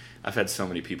 I've had so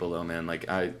many people though, man. Like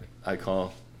I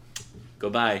call, go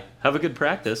bye, have a good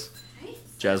practice.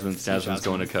 Jasmine's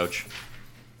going to coach.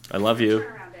 I love you.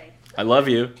 I love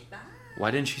you. Bye. Why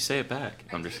didn't she say it back?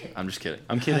 I'm just kidding.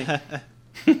 I'm kidding. All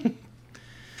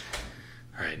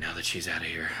right, now that she's out of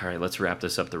here. All right, let's wrap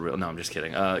this up. No, I'm just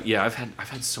kidding. Yeah, I've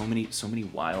had so many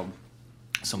wild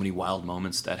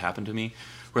moments that happen to me.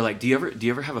 Where like, do you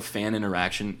ever have a fan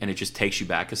interaction and it just takes you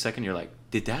back a second? You're like,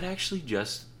 did that actually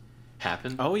just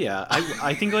happen? Oh yeah,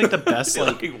 I think like the best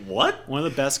like what? One of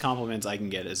the best compliments I can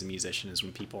get as a musician is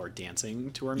when people are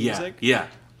dancing to our music. Yeah.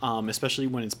 Especially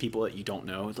when it's people that you don't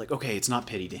know. It's like, okay, it's not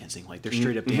pity dancing. Like they're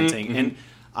straight up dancing. And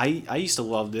I used to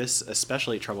love this,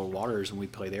 especially at Troubled Waters when we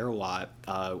play there a lot.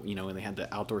 When they had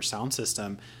the outdoor sound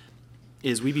system,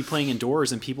 is we'd be playing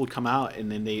indoors and people would come out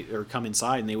and then come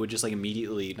inside and they would just like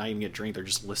immediately not even get a drink. They're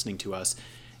just listening to us.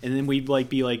 And then we'd like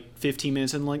be like 15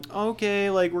 minutes and like,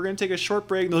 okay, like we're going to take a short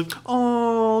break. And they're like,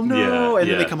 oh no. And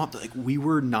then they come up like, we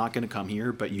were not going to come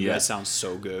here, but you guys sound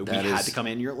so good. We had to come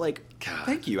in. And you're like, God,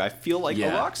 thank you. I feel like a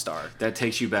rock star. That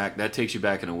takes you back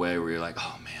in a way where you're like,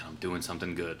 oh man, I'm doing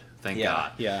something good. Thank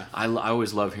God. Yeah. I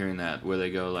always love hearing that where they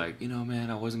go like,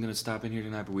 man, I wasn't going to stop in here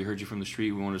tonight, but we heard you from the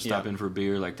street. We wanted to stop in for a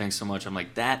beer. Like, thanks so much. I'm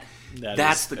like,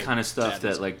 that's the kind of stuff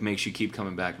that like makes you keep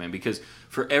coming back, man. Because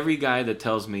for every guy that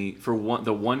tells me,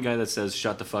 the one guy that says,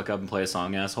 shut the fuck up and play a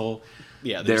song, asshole.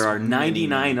 Yeah, there are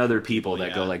 99 other people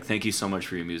that go like, thank you so much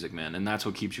for your music, man. And that's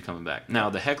what keeps you coming back.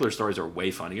 Now, the heckler stories are way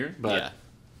funnier, but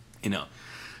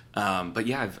but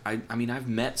yeah, I've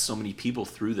met so many people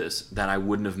through this that I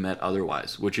wouldn't have met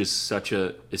otherwise, which is such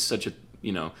a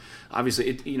obviously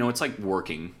it's like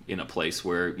working in a place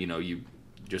where you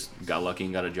just got lucky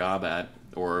and got a job at,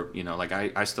 or like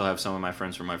I still have some of my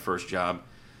friends from my first job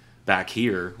back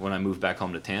here when I moved back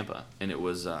home to Tampa, and it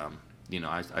was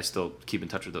I still keep in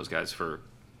touch with those guys for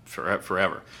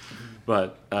forever,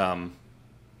 but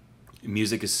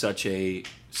music is such a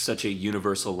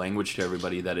universal language to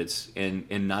everybody that it's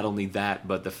and not only that,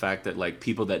 but the fact that like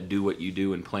people that do what you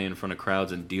do and play in front of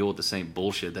crowds and deal with the same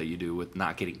bullshit that you do with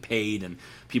not getting paid and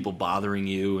people bothering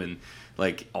you and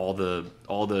like all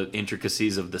the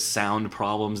intricacies of the sound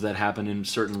problems that happen in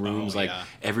certain rooms,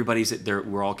 everybody's there.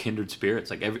 We're all kindred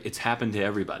spirits. Like it's happened to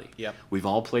everybody. Yep. We've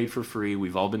all played for free.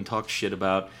 We've all been talked shit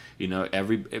about.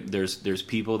 There's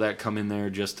people that come in there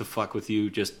just to fuck with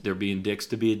you. Just they're being dicks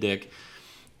to be a dick.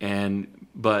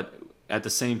 But at the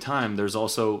same time, there's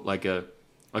also like a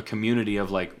community of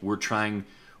like we're trying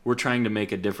to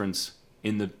make a difference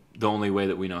in the only way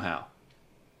that we know how.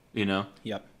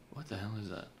 Yep. What the hell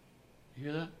is that? You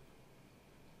hear that?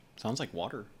 Sounds like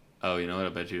water. Oh, you know what?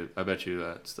 I bet you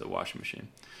it's the washing machine.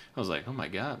 I was like, oh my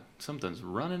God, something's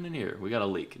running in here. We got a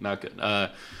leak. Not good. No,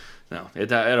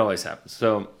 it always happens.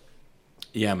 So,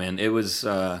 yeah, man, it was.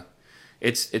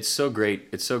 It's so great.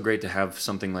 It's so great to have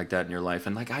something like that in your life,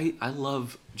 and like I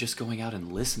love just going out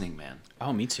and listening, man.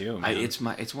 Oh, me too. Man. It's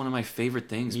one of my favorite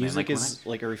things. Music man. is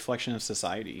like a reflection of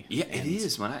society. Yeah, it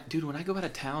is. When I go out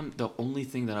of town, the only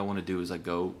thing that I want to do is like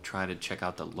go try to check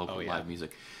out the local live music,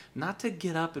 not to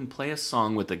get up and play a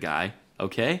song with the guy.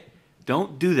 Okay,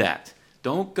 don't do that.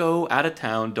 Don't go out of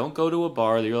town. Don't go to a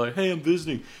bar that you're like, hey, I'm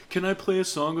visiting. Can I play a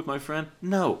song with my friend?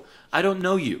 No, I don't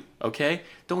know you. Okay,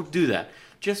 don't do that.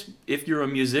 Just if you're a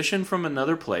musician from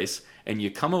another place and you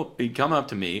come up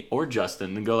to me or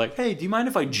Justin and go like, hey, do you mind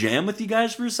if I jam with you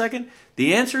guys for a second?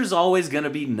 The answer is always going to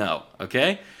be no,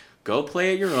 okay? Go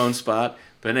play at your own spot.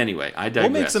 But anyway, I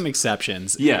digress. We'll make some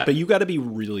exceptions. Yeah. But you got to be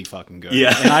really fucking good.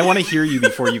 Yeah. And I want to hear you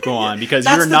before you go on because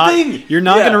you're not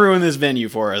going to ruin this venue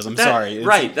for us. I'm sorry.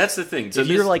 Right. That's the thing. So if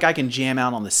you're like, I can jam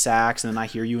out on the sax and then I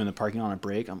hear you in the parking lot on a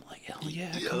break, I'm like, hell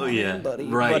yeah. Come on, buddy.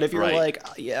 Right. But if you're like,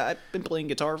 yeah, I've been playing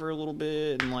guitar for a little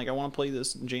bit and like, I want to play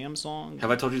this jam song.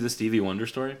 Have I told you the Stevie Wonder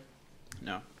story?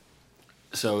 No.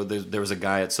 So there was a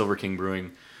guy at Silver King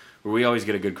Brewing. We always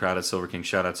get a good crowd at Silver King.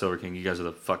 Shout out Silver King. You guys are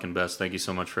the fucking best. Thank you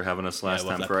so much for having us last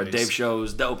time for our Dave show. It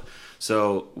was dope.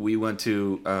 So we went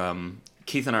to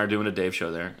Keith and I are doing a Dave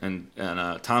show there, and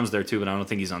Tom's there too, but I don't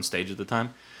think he's on stage at the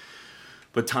time.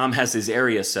 But Tom has his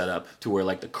area set up to where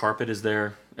like the carpet is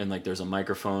there, and like there's a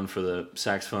microphone for the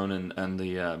saxophone, and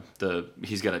the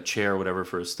he's got a chair or whatever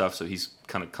for his stuff. So he's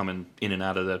kind of coming in and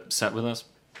out of the set with us.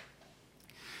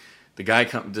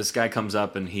 This guy comes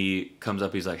up and he's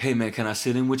like, hey man, can I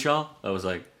sit in with y'all? I was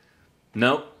like,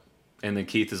 nope. And then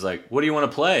Keith is like, what do you want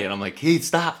to play? And I'm like, Keith,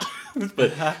 stop.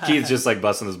 But Keith's just like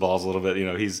busting his balls a little bit. You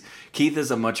know, Keith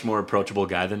is a much more approachable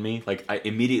guy than me. Like I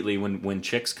immediately when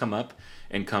chicks come up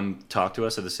and come talk to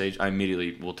us at the stage, I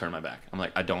immediately will turn my back. I'm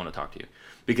like, I don't want to talk to you.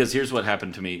 Because here's what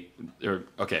happened to me.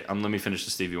 Let me finish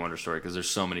the Stevie Wonder story because there's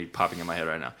so many popping in my head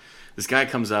right now. This guy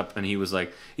comes up and he was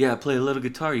like, "Yeah, I play a little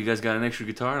guitar. You guys got an extra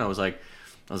guitar?" And I was like,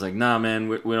 "Nah, man,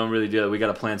 we don't really do it. We got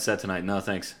a planned set tonight. No,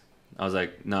 thanks." I was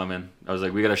like, "Nah, man." I was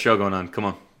like, "We got a show going on. Come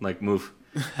on, like move."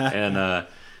 And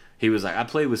he was like, "I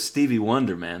played with Stevie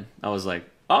Wonder, man." I was like,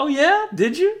 "Oh yeah,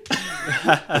 did you?"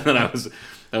 And then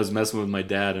I was messing with my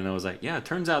dad, and I was like, "Yeah, it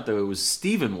turns out that it was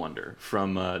Stephen Wonder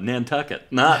from Nantucket,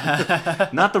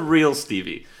 not the real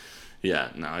Stevie." Yeah,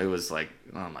 no, it was like,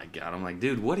 oh my God. I'm like,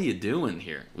 dude, what are you doing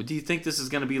here? Do you think this is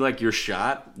going to be like your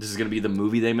shot? This is going to be the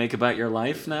movie they make about your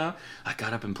life now? I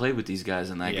got up and played with these guys,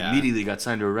 and I immediately got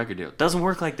signed to a record deal. It doesn't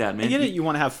work like that, man. I get it. You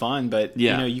want to have fun, but you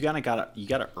know, you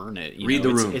gotta earn it. Read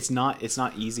the room. It's not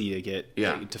easy to get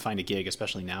to find a gig,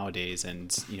 especially nowadays.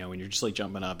 And you know, when you're just like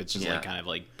jumping up, it's just like kind of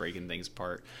like breaking things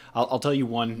apart. I'll tell you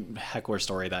one heckler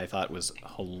story that I thought was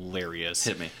hilarious.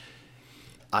 Hit me.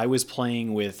 I was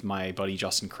playing with my buddy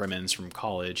Justin Crimmins from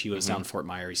college. He lives down in Fort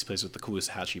Myers. He plays with the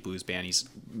Coolest Blues Band. He's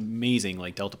amazing,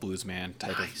 like Delta Blues Man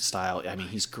type of style. I mean,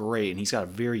 he's great, and he's got a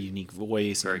very unique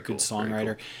voice and a good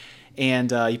songwriter. Cool.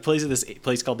 And he plays at this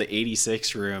place called the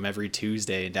 86 Room every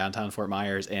Tuesday in downtown Fort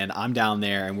Myers. And I'm down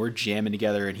there, and we're jamming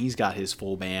together, and he's got his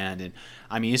full band. And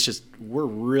I mean, it's just, we're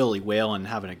really wailing,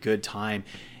 having a good time.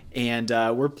 And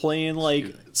we're playing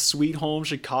like Sweet Home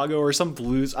Chicago or some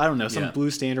blues, I don't know, some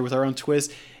blues standard with our own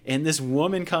twist. And this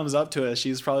woman comes up to us.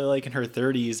 She's probably like in her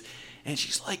 30s. And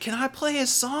she's like, "Can I play a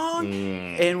song?"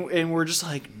 And we're just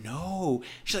like, "No."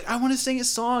 She's like, "I want to sing a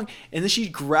song." And then she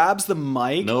grabs the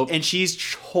mic. And she's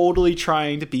totally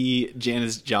trying to be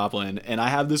Janis Joplin. And I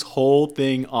have this whole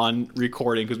thing on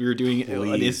recording because we were doing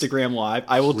an Instagram Live.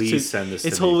 I will send this.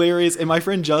 It's hilarious. And my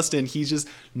friend Justin, he's just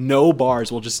no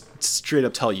bars. Will just straight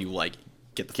up tell you like,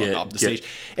 get the fuck off the stage.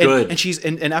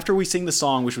 And after we sing the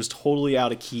song, which was totally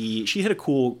out of key, she had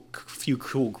a few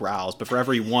cool growls, but for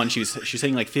every one she was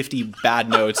singing like 50 bad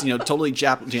notes, you know, totally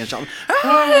Janis Joplin.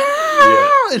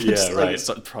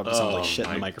 It probably sounds like shit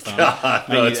in the microphone. God,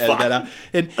 no, it's fine. That out.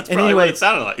 And anyway, what it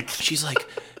sounded like. She's like,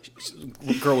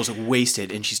 the girl was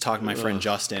wasted, and she's talking to my friend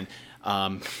Justin.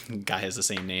 Guy has the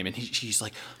same name, and she's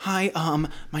like, "Hi,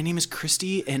 my name is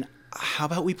Christy, and how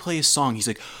about we play a song?" He's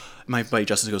like, my buddy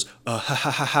Justin goes,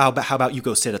 how about you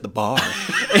go sit at the bar?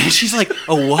 And she's like,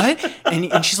 "A what?"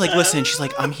 And she's like, "Listen," she's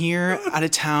like, "I'm here out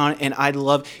of town, and I'd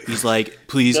love," he's like,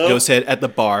 "Please go sit at the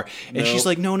bar." And she's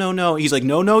like, No. He's like,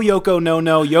 No, Yoko, no,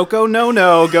 Yoko,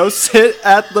 no, go sit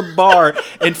at the bar.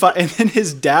 And then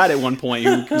his dad at one point,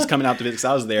 who was coming out to visit, because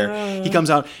I was there, he comes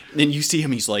out, and you see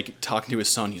him, he's like talking to his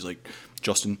son, he's like,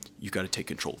 "Justin, you got to take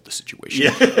control of the situation."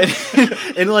 Yeah.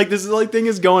 and like this like thing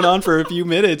is going on for a few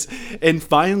minutes, and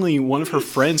finally one of her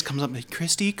friends comes up and like,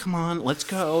 "Christy, come on, let's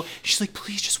go." She's like,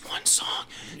 "Please, just one song,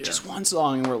 just one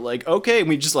song." And we're like, "Okay." And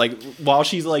we just like, while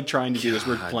she's like trying to do this,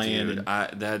 we're playing.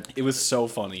 Dude, it was so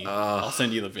funny. I'll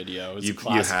send you the video. You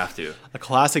have to. A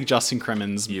classic Justin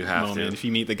Crimmins moment. If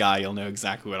you meet the guy, you'll know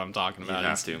exactly what I'm talking about. You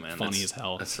have to, man. Funny as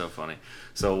hell. That's so funny.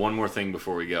 So one more thing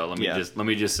before we go. Let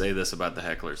me just say this about the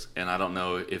hecklers, and I don't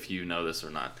know if you know this or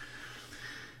not.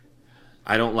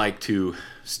 I don't like to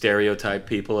stereotype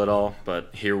people at all,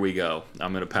 but here we go.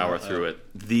 I'm going to power through it.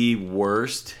 The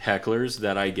worst hecklers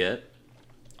that I get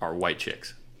are white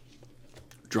chicks.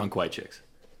 Drunk white chicks.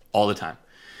 All the time.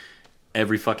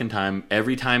 Every fucking time.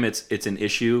 Every time it's an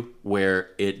issue where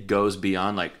it goes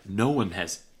beyond, like, no one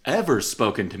has ever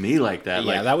spoken to me like that.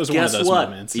 Yeah, like, that was one of those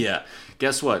moments. Yeah.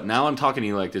 Guess what? Now I'm talking to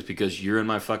you like this because you're in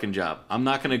my fucking job. I'm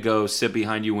not going to go sit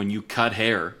behind you when you cut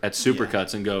hair at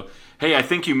Supercuts and go, "Hey, I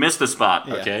think you missed a spot."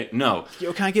 Yeah. Okay? No.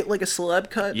 Yo, can I get like a celeb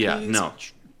cut, please? Yeah, no.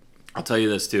 I'll tell you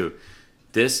this too.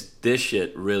 This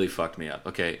shit really fucked me up.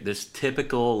 Okay? This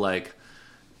typical like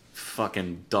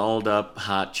fucking dolled up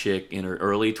hot chick in her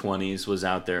early 20s was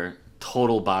out there,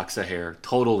 total box of hair,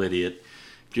 total idiot.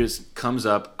 Just comes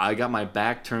up. I got my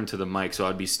back turned to the mic, so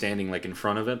I'd be standing like in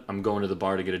front of it. I'm going to the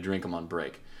bar to get a drink. I'm on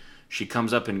break. She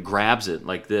comes up and grabs it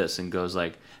like this and goes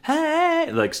like, "Hey!"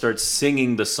 Like starts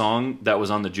singing the song that was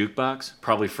on the jukebox.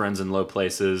 Probably Friends in Low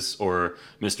Places or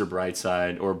Mr.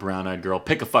 Brightside or Brown Eyed Girl.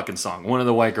 Pick a fucking song. One of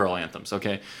the white girl anthems,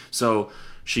 okay? So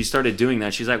she started doing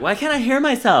that. She's like, "Why can't I hear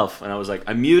myself?" And I was like,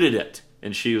 "I muted it."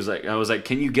 And she was like, I was like,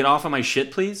 "Can you get off of my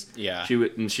shit, please?" Yeah.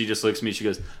 And she just looks at me. She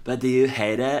goes, "But do you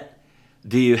hate it?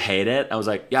 Do you hate it?" I was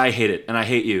like, "Yeah, I hate it, and I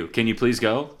hate you. Can you please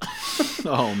go?"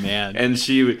 Oh man! And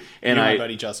my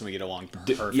buddy Justin would get along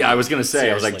perfect. Yeah, I was gonna say,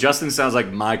 seriously. I was like, Justin sounds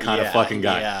like my kind of fucking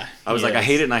guy. Yeah, I was like, "I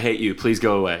hate it and I hate you. Please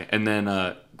go away." And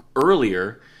then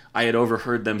earlier, I had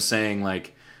overheard them saying,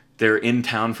 like, they're in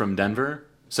town from Denver.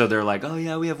 So they're like, oh,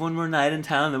 yeah, we have one more night in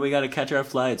town, then we got to catch our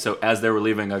flight. So as they were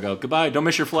leaving, I go, goodbye, don't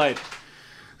miss your flight.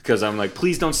 Because I'm like,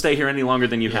 please don't stay here any longer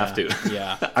than you have to.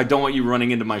 Yeah. I don't want you running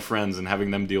into my friends and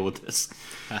having them deal with this.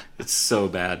 It's so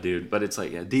bad, dude. But it's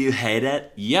like, yeah, do you hate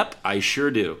it? Yep, I sure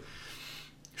do.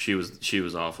 She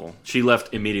was awful. She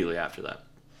left immediately after that.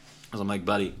 I'm like,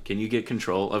 buddy, can you get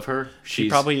control of her? She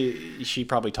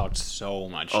probably talked so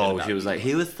much shit about she was you. like,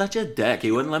 he was such a dick.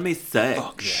 He wouldn't let me sing.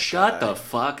 Fuck that Shut guy. the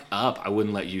fuck up. I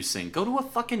wouldn't let you sing. Go to a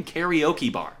fucking karaoke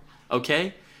bar,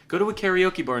 okay? Go to a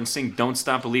karaoke bar and sing Don't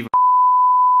Stop Believing.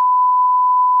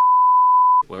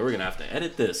 Well, we're going to have to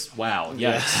edit this. Wow.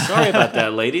 Yeah, sorry about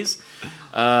that, ladies.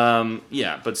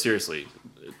 Yeah, but seriously,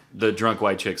 the drunk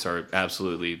white chicks are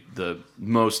absolutely the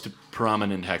most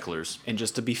prominent hecklers. And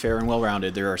just to be fair and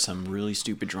well-rounded, there are some really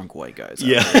stupid drunk white guys.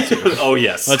 Yeah. Oh,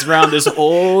 yes. Let's round this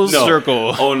whole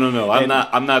circle. Oh, no.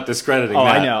 I'm not discrediting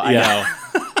that. I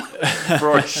know.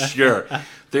 For sure.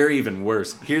 They're even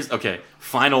worse. Okay,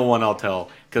 final one I'll tell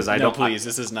because Please,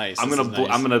 this is nice. I'm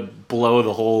gonna blow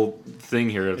the whole thing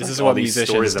here. This is all what these musicians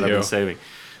stories that do. I've been saving.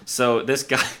 So this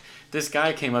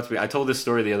guy came up to me. I told this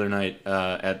story the other night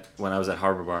when I was at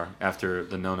Harbor Bar after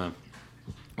the Nona,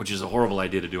 which is a horrible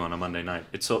idea to do on a Monday night.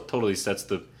 It totally sets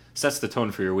the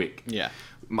tone for your week. Yeah.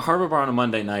 Harbor Bar on a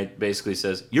Monday night basically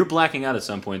says you're blacking out at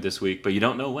some point this week, but you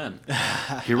don't know when.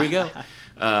 Here we go.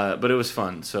 But it was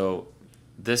fun. So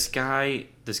this guy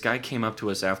came up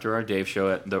to us after our Dave show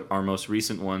at our most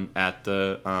recent one at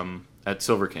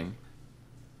Silver King.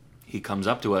 He comes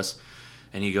up to us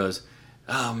and he goes,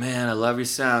 "Oh man, I love your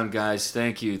sound, guys.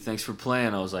 Thank you. Thanks for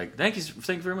playing." I was like, "Thank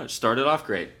you very much. Started off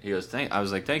great." He goes, I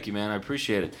was like, "Thank you, man. I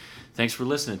appreciate it. Thanks for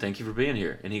listening. Thank you for being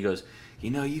here." And he goes,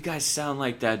 "You guys sound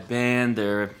like that band.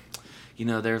 They're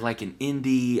like an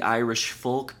indie Irish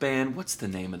folk band. What's the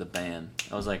name of the band?"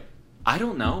 I was like, "I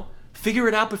don't know. Figure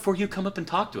it out before you come up and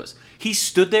talk to us." He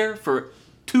stood there for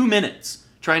 2 minutes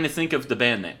trying to think of the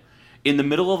band name in the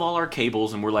middle of all our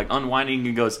cables, and we're like unwinding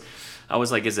and goes, I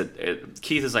was like,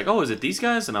 Keith is like, "Oh, is it these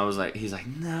guys?" And I was like, he's like,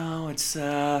 "No, it's,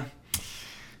 I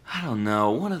don't know.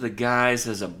 One of the guys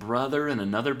has a brother in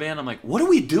another band." I'm like, "What are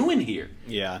we doing here?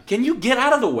 Yeah. Can you get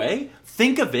out of the way?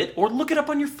 Think of it or look it up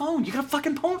on your phone. You got a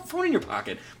fucking phone in your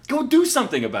pocket. Go do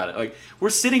something about it." Like,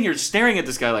 we're sitting here staring at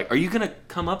this guy like, "Are you going to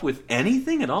come up with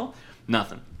anything at all?"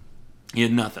 Nothing. He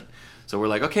had nothing. So we're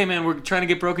like, "Okay, man, we're trying to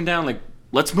get broken down. Like,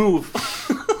 let's move."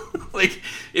 Like,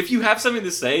 if you have something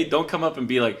to say, don't come up and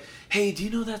be like, "Hey, do you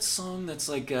know that song that's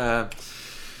like,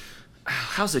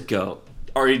 how's it go?"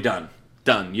 Already done.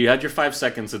 You had your 5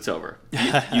 seconds. It's over.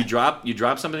 You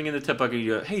drop something in the tip bucket.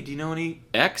 You go, "Hey, do you know any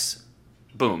X?"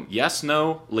 Boom. Yes,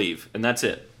 no, leave, and that's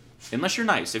it. Unless you're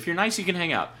nice. If you're nice, you can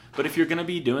hang out. But if you're gonna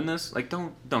be doing this, like,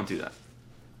 don't do that.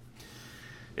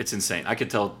 It's insane. I could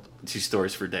tell these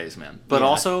stories for days, man. But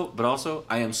also,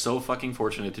 I am so fucking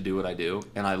fortunate to do what I do,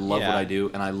 and I love what I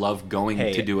do, and I love going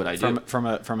to do what I do. From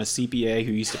a CPA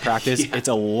who used to practice, it's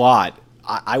a lot.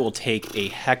 I will take a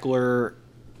heckler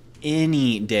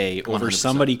any day over 100%.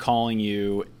 somebody calling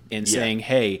you and saying,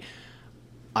 "Hey,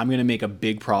 I'm going to make a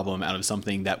big problem out of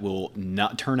something that will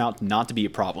not turn out not to be a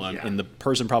problem," and the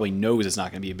person probably knows it's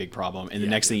not going to be a big problem, and the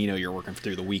next thing you know, you're working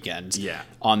through the weekends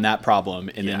on that problem,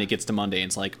 and then it gets to Monday, and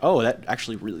it's like, "Oh, that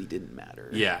actually really didn't matter."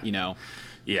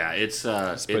 Yeah, it's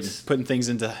putting things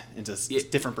into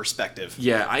different perspective.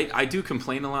 Yeah, I do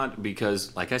complain a lot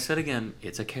because, like I said again,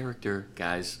 it's a character,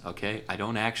 guys. Okay, I'm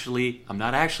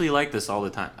not actually like this all the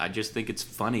time. I just think it's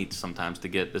funny sometimes to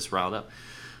get this riled up.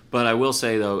 But I will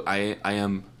say, though, I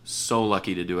am so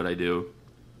lucky to do what I do.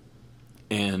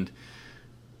 And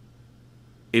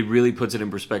it really puts it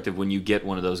in perspective when you get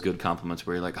one of those good compliments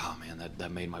where you're like, "Oh, man,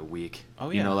 that made my week." Oh,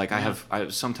 yeah.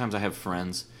 Sometimes I have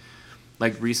friends.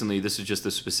 Like recently, this is just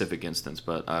a specific instance,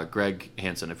 but Greg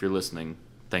Hansen, if you're listening,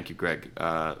 thank you, Greg.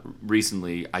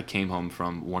 Recently, I came home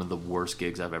from one of the worst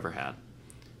gigs I've ever had.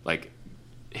 Like,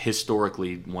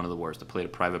 historically one of the worst. I played a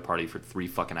private party for 3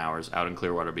 fucking hours out in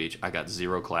Clearwater Beach. I got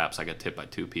 0 claps. I got tipped by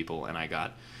 2 people, and I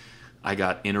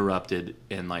got interrupted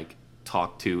and like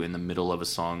talked to in the middle of a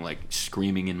song, like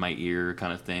screaming in my ear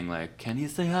kind of thing, like, "Can you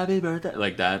say happy birthday?"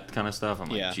 Like that kind of stuff. I'm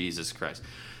like, Jesus Christ.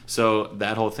 So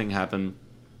that whole thing happened.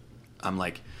 I'm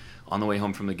like on the way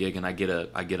home from the gig, and I get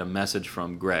a message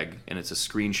from Greg, and it's a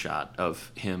screenshot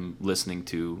of him listening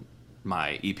to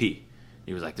my EP.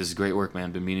 He was like, "This is great work,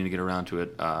 man. Been meaning to get around to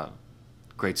it.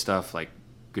 Great stuff. Like,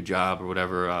 good job," or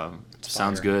whatever.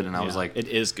 Sounds good. And I was like, "It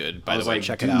is good. By the way,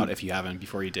 check it out if you haven't.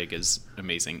 Before You Dig is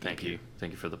amazing." Thank you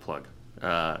for the plug.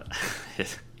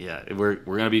 Yeah, we're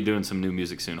gonna be doing some new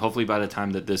music soon. Hopefully, by the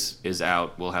time that this is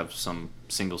out, we'll have some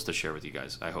singles to share with you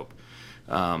guys. I hope.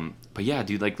 But yeah,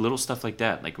 dude, like little stuff like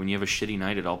that. Like when you have a shitty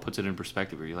night, it all puts it in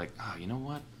perspective. Where you're like, oh, you know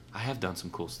what? I have done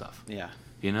some cool stuff. Yeah.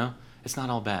 You know, it's not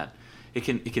all bad. It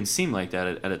can seem like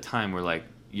that at a time where like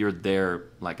you're there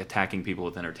like attacking people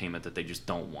with entertainment that they just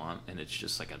don't want, and it's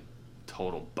just like a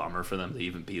total bummer for them to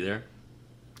even be there.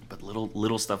 But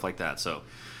little stuff like that. So,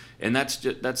 and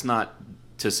that's not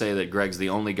to say that Greg's the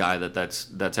only guy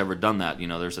that's ever done that. You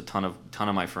know, there's a ton of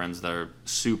my friends that are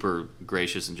super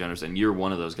gracious and generous, and you're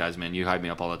one of those guys, man. You hype me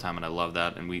up all the time, and I love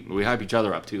that. And we hype each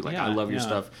other up too. Like, I love your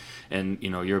stuff, and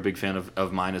you know, you're a big fan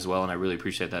of mine as well, and I really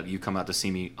appreciate that. You come out to see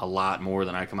me a lot more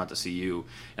than I come out to see you,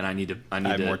 and I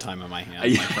have more time on my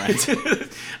hands, my friends.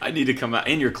 I need to come out,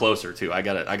 and you're closer too. I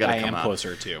gotta come out. I am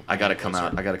closer too. I gotta come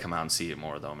out and see it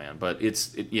more though, man. But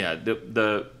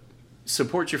the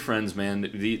support your friends, man.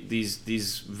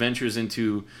 These ventures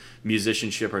into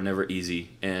musicianship are never easy,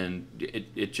 and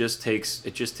it just takes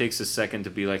a second to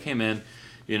be like, hey man,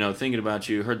 you know, thinking about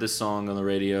you, heard this song on the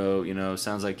radio, you know,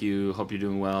 sounds like you, hope you're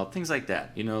doing well, things like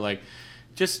that, you know, like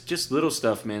just little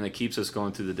stuff, man, that keeps us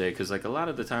going through the day. Because like a lot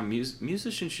of the time,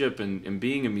 musicianship and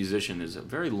being a musician is a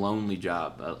very lonely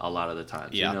job a lot of the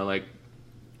times. You know, like,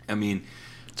 I mean,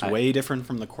 it's way different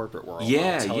from the corporate world.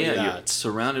 Yeah. You're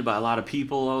surrounded by a lot of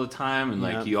people all the time, and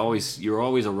like you're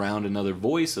always around another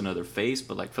voice, another face.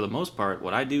 But like for the most part,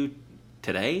 what I do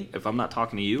today, if I'm not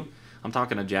talking to you, I'm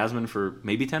talking to Jasmine for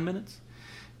maybe 10 minutes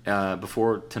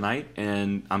before tonight,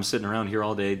 and I'm sitting around here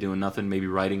all day doing nothing, maybe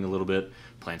writing a little bit,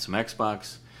 playing some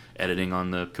Xbox, editing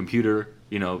on the computer,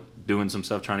 you know, doing some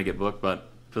stuff, trying to get booked. But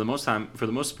for the most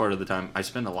part of the time, I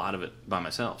spend a lot of it by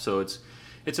myself. So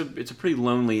it's a pretty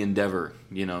lonely endeavor,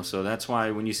 you know. So that's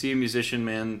why when you see a musician,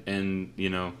 man, and you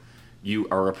know you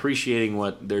are appreciating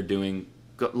what they're doing,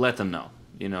 let them know,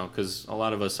 you know, because a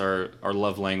lot of us our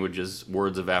love language is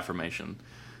words of affirmation,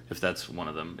 if that's one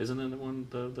of them. Isn't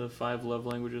it the 5 love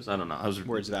languages? I don't know.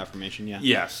 Words of affirmation, yeah.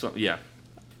 Yeah. So yeah.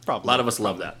 Probably. A lot of us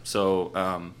love that. So,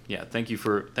 yeah, thank you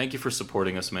for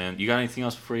supporting us, man. You got anything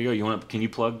else before you go? Can you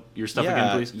plug your stuff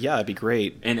again, please? Yeah, it'd be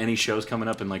great. And any shows coming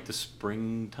up in like the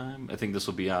springtime? I think this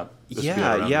will be out.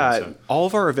 Yeah. Then, so. All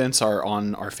of our events are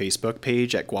on our Facebook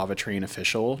page at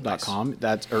guavatrainofficial.com.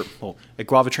 Nice. At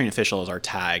guavatrainofficial is our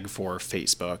tag for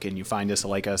Facebook, and you find us,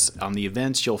 like us on the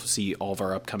events. You'll see all of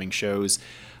our upcoming shows.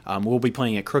 We'll be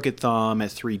playing at Crooked Thumb, at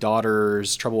Three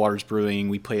Daughters, Trouble Waters Brewing.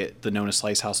 We play at the Nona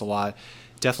Slice House a lot.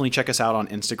 Definitely check us out on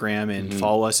Instagram and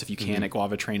follow us if you can at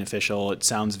Guava Train Official. It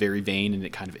sounds very vain, and it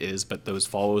kind of is, but those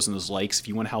follows and those likes, if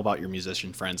you want to help out your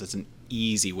musician friends, it's an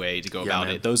easy way to go about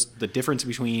it. The difference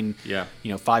between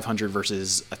 500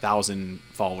 versus 1,000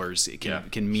 followers, it can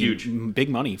mean huge. Big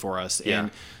money for us. And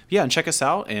check us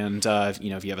out. And if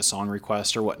you have a song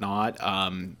request or whatnot,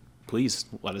 please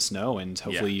let us know, and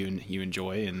hopefully you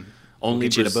enjoy and. Only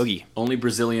get you to boogie. Only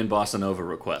Brazilian bossa nova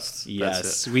requests.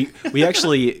 Yes, we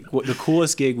actually the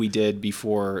coolest gig we did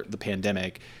before the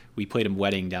pandemic. We played a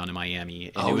wedding down in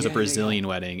Miami, and it was a Brazilian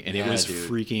wedding, and it was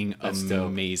freaking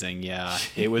amazing. Dope. Yeah,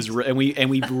 it was, and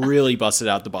we really busted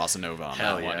out the bossa nova on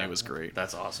that one. It was great.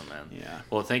 That's awesome, man. Yeah.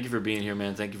 Well, thank you for being here,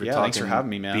 man. Thank you for talking. Thanks for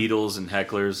having me, man. Beatles and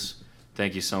hecklers.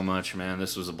 Thank you so much, man.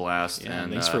 This was a blast. Yeah,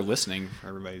 and thanks for listening, for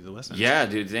everybody that listens. Yeah,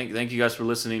 dude. Thank you guys for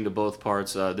listening to both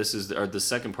parts. This is the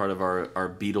second part of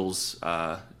our Beatles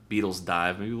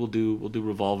dive. Maybe we'll do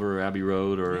Revolver or Abbey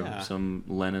Road or some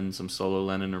solo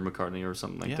Lennon or McCartney or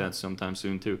something like that sometime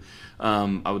soon too.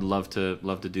 I would love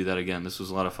to do that again. This was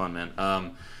a lot of fun,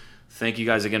 man. Thank you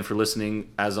guys again for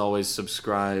listening. As always,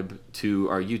 subscribe to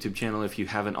our YouTube channel if you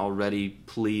haven't already.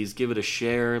 Please give it a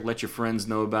share. Let your friends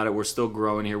know about it. We're still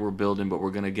growing here. We're building, but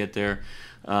we're going to get there.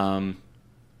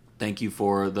 Thank you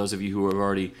for those of you who have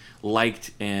already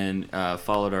liked and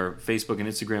followed our Facebook and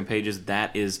Instagram pages.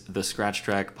 That is the Scratch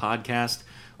Track Podcast.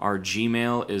 Our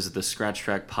Gmail is the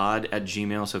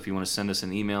scratchtrackpod@gmail. So if you want to send us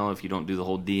an email, if you don't do the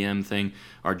whole DM thing,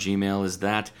 our Gmail is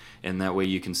that. And that way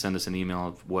you can send us an email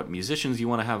of what musicians you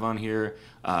want to have on here,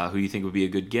 who you think would be a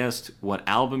good guest, what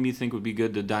album you think would be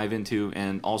good to dive into.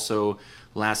 And also,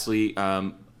 lastly,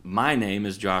 my name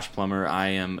is Josh Plummer. I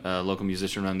am a local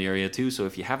musician around the area too. So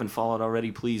if you haven't followed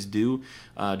already, please do.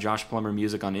 Josh Plummer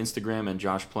Music on Instagram and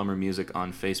Josh Plummer Music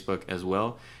on Facebook as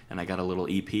well. And I got a little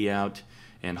EP out.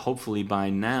 And hopefully by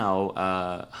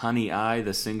now, Honey I,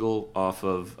 the single off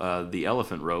of The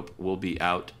Elephant Rope, will be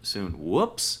out soon.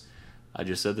 Whoops! I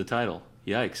just said the title.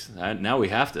 Yikes. Now we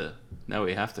have to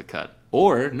cut.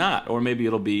 Or not. Or maybe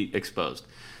it'll be exposed.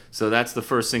 So that's the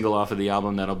first single off of the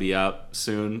album that'll be out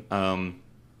soon.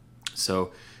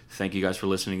 So Thank you guys for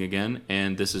listening again.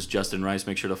 And this is Justin Rice.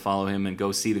 Make sure to follow him and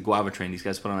go see the Guava Train. These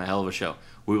guys put on a hell of a show.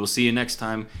 We will see you next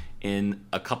time in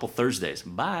a couple Thursdays.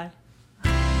 Bye.